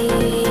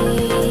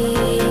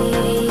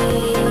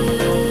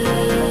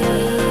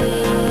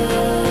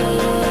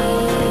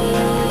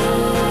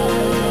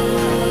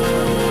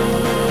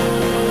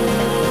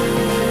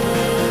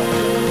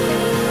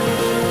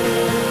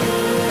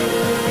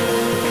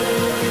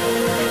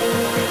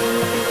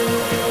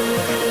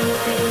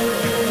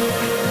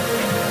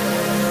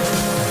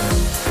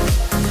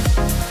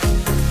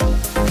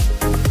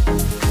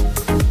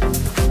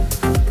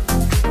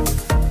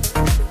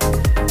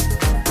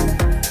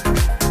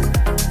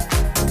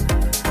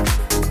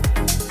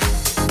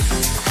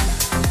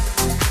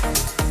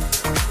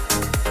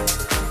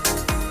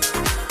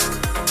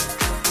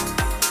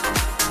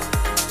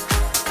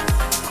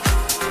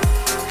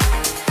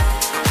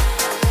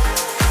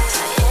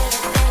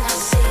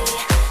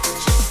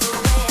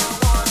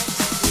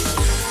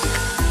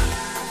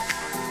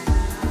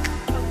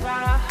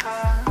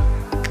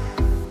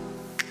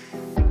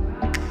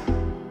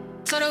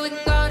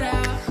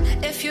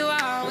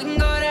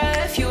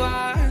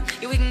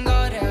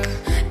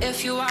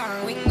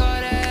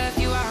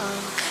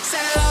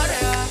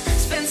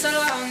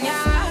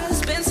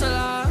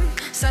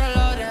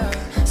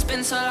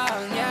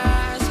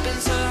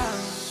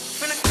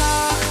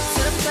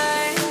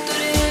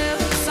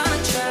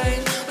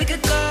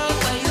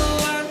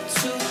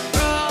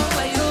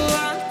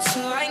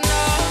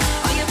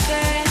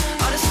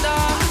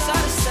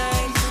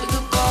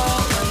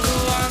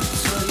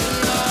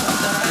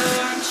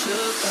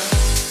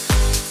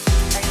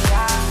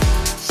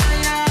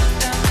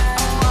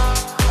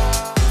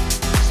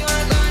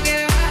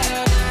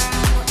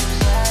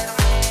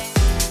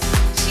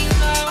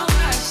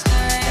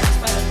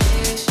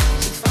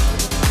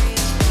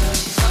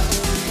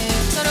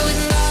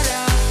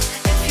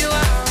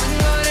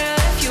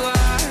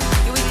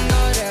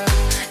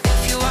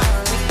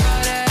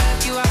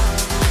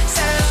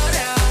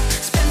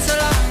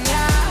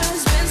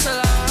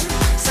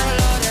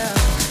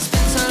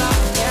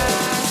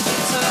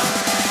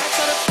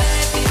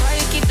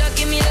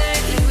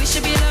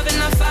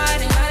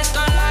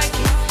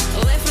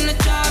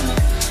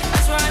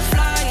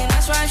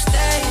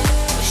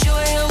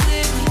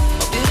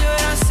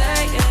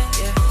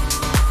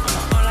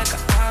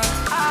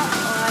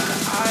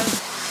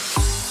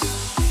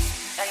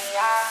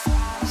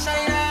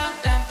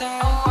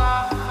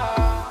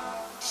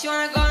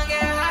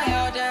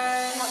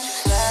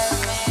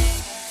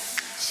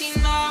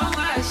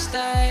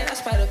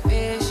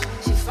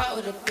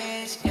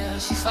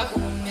 she's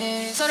fucking with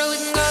me. So that we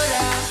can go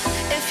there.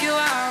 If you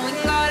are, we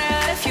can go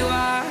there. If you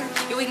are,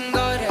 yeah, we can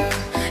go there.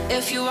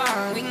 If you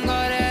are, we can go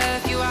there.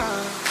 If you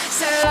are,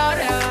 said hello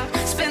there.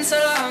 It's been so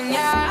long,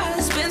 yeah.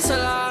 It's been so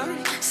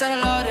long. Said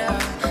hello there.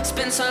 It's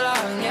been so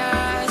long,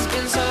 yeah. It's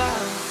been so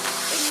long.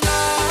 We can go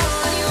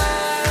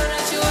anywhere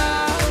that you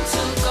want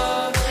to go.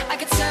 I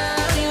can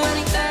tell you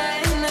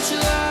anything that you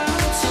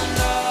want to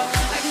know.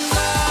 I can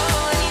go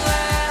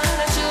anywhere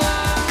that you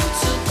want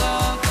to go.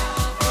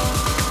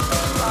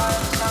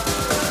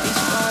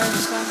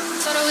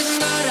 So that we can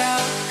go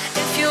there.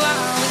 If you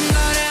are, we can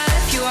go there.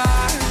 If you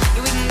are,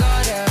 yeah, we can go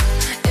there.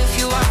 If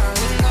you are,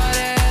 we can go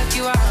there. If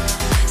you are,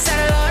 said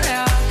hello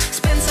there. It's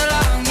been so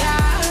long,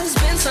 yeah. It's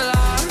been so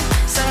long.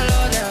 Said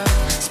hello there.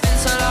 It's been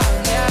so long,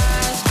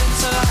 yeah. It's been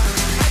so long.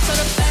 I told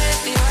her,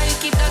 baby, why you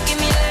keep ducking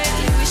me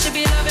lately? We should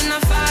be loving,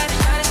 not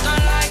fighting. I just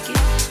don't like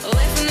it.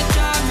 Away from the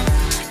drama.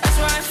 That's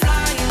where I'm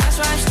flying. That's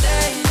where I'm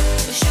staying.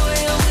 Wish you were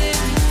here with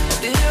me.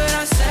 Hope you hear what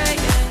I'm saying.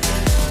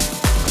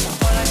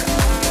 All like a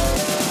heart.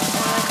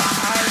 All like a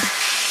heart.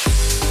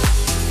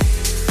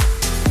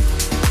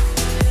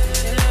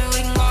 We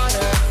can go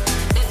there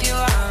if you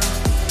are.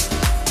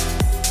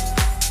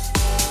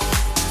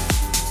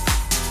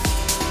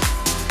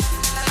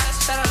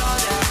 Said hello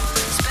there.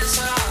 It's been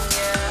so long,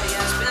 yeah,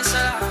 yeah, it's been so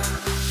long.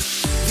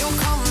 You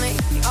call me,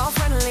 all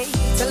friendly,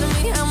 telling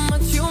me how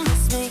much you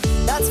miss me.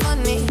 That's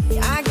funny,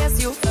 I guess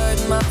you heard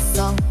my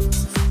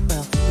songs.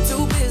 Well, I'm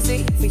too busy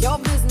for your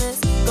business.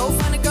 Go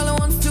find a girl who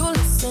wants to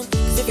listen.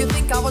 'Cause if you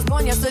think I was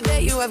born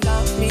yesterday, you have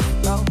got me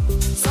wrong.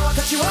 So I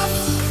cut you off,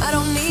 I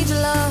don't need your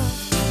love.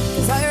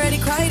 'Cause I already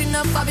cried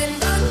enough, I've been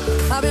done,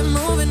 I've been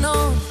moving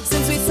on.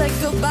 Since we said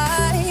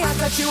goodbye, I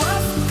cut you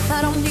off,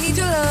 I don't need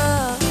your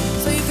love.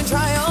 So you can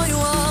try all you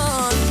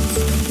want.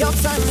 Your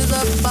time is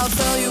up, I'll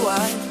tell you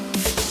why.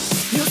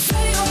 You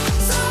say you're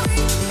sorry,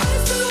 but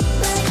it's too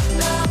late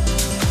now.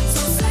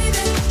 So save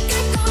it,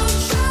 get gone,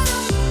 shut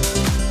up.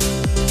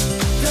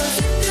 'Cause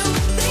if you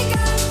think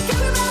I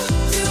care about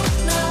you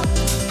now,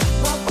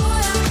 well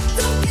boy, I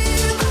don't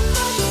give a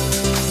fuck.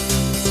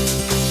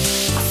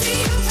 I see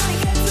you trying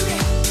to get to me.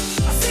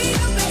 I see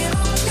you begging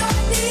on your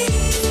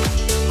knees.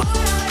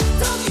 Boy, I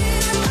don't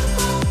give a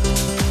fuck.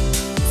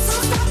 So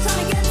stop trying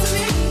to get to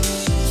me.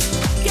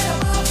 Get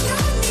up off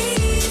your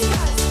knees.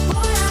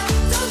 Boy, I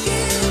don't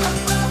give a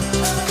fuck.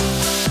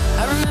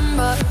 I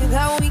remember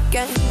that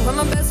weekend when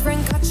my best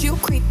friend caught you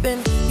creeping.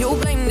 You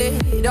blamed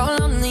it all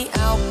on the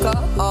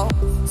alcohol.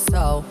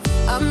 So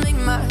I made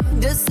my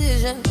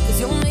decision. 'Cause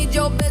you made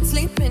your bed,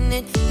 sleep in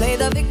it. Play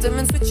the victim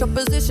and switch your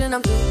position.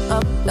 I'm through,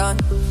 I'm done.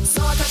 So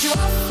I cut you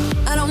off,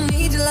 I don't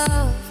need your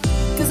love.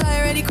 'Cause I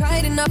already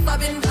cried enough, I've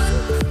been done,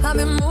 I've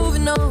been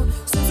moving on.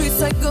 Since we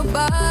said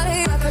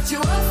goodbye, I cut you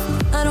off,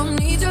 I don't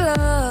need your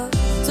love.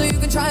 So you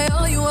can try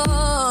all you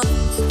want.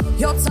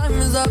 Your time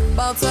is up,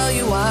 I'll tell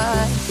you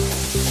why.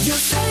 You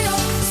say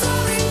you're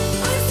sorry,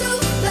 but it's too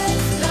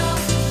late now.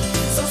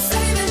 So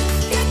save it,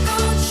 get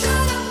gone,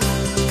 shut up.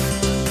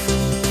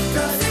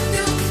 'Cause if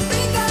you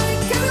think I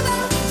care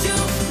about you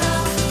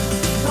now,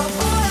 well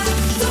boy, I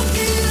don't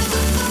give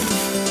a fuck.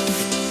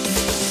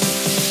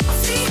 I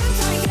see you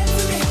trying to get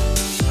to me.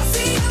 I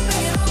see you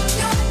begging on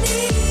your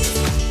knees.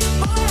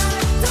 Boy,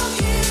 I don't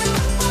give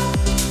a fuck.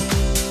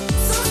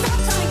 So stop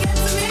trying to get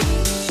to me.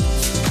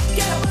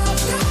 Get up off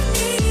your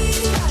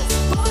knees.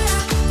 Boy,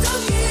 I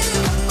don't give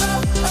a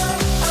fuck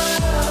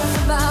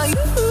about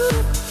you.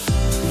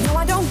 No,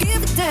 I don't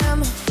give a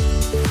damn.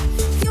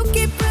 You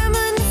keep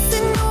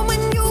reminiscing on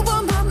when you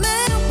were my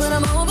man, but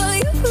I'm over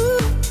you.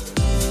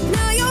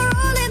 Now you're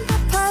all in the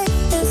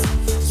past.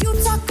 You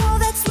talk all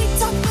that sweet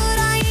talk, but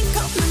I ain't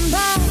coming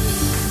back.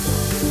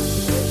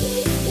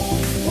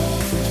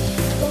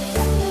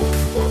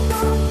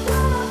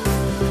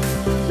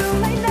 No,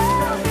 right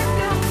now, if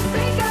you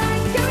think I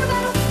care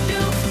about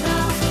you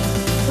now,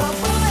 well,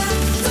 boy, I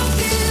don't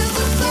give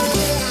a fuck.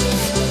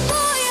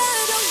 Boy, I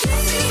don't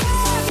give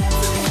a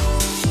fuck.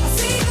 I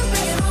see you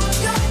begging on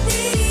your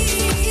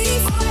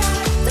knees. Boy,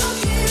 I don't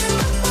give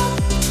a fuck.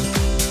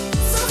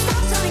 So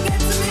stop trying to get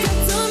to me.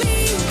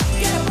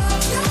 Get up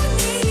off your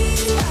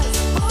knees.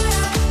 Boy,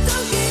 I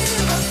don't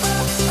give a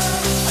fuck.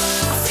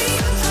 I see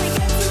you trying to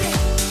get to me.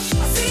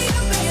 I see you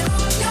begging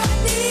on your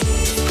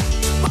knees.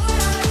 Boy,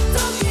 I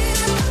don't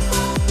give a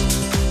fuck.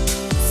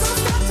 So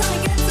stop trying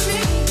to get to me.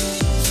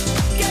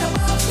 Get up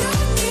off your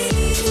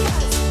knees.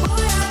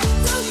 Boy, I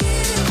don't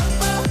give a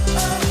fuck.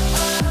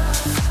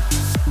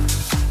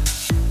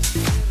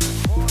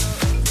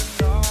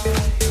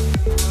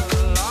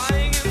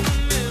 Lying in the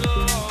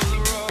middle of the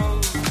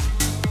road,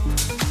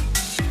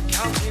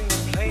 counting the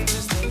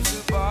planes they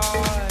flew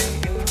by,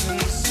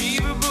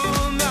 inconceivable,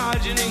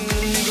 imagining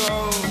them go.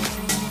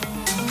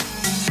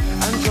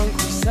 And drunk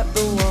we set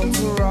the world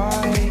to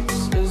rights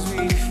as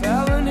we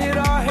fell and hit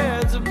our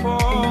heads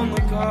upon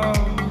the coast.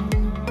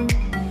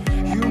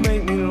 You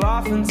make me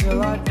laugh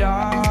until I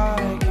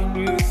die. Can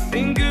you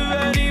think of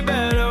any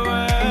better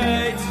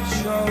way to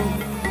show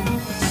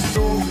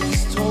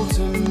stories told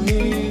to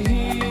me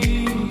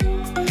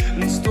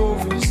and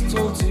stories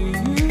told to you?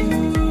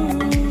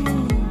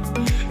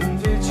 And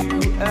did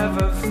you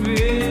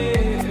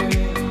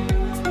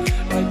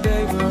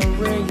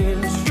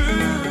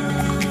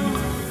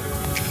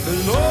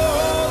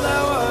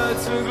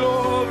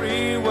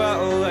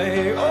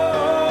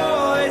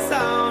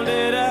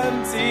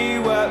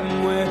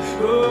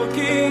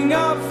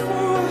up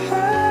for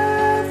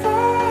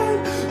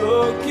heaven,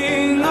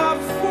 looking up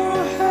for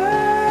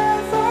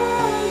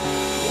heaven.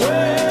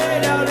 Way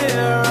down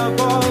here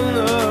upon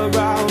the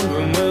ground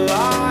when we're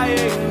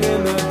lying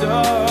in the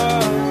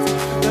dirt.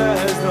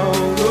 There's no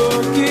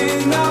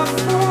looking up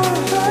for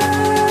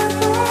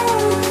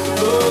heaven,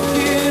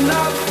 looking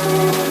up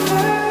for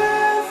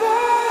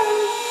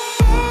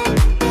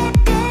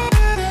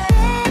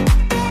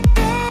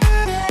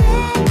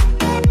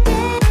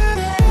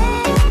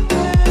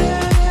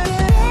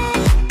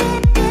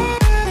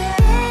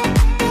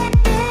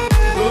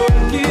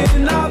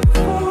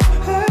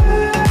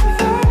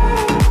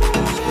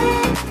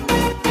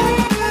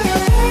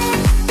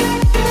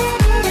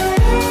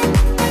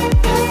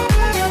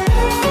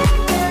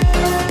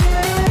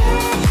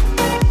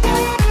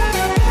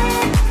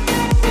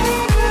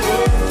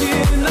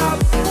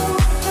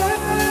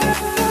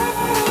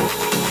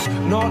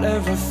Not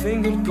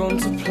everything had gone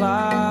to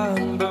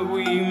plan, but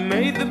we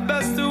made the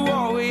best of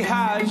what we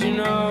had, you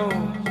know.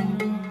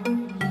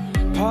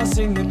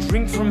 Passing the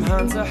drink from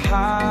hand to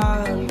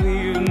hand,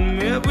 we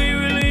admit we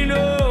really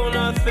know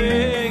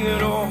nothing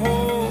at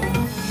all.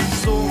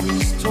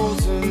 Stories told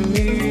to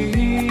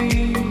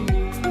me,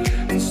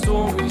 and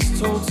stories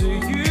told to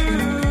you.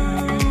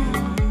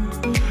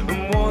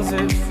 And was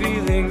it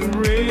feeling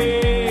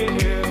real?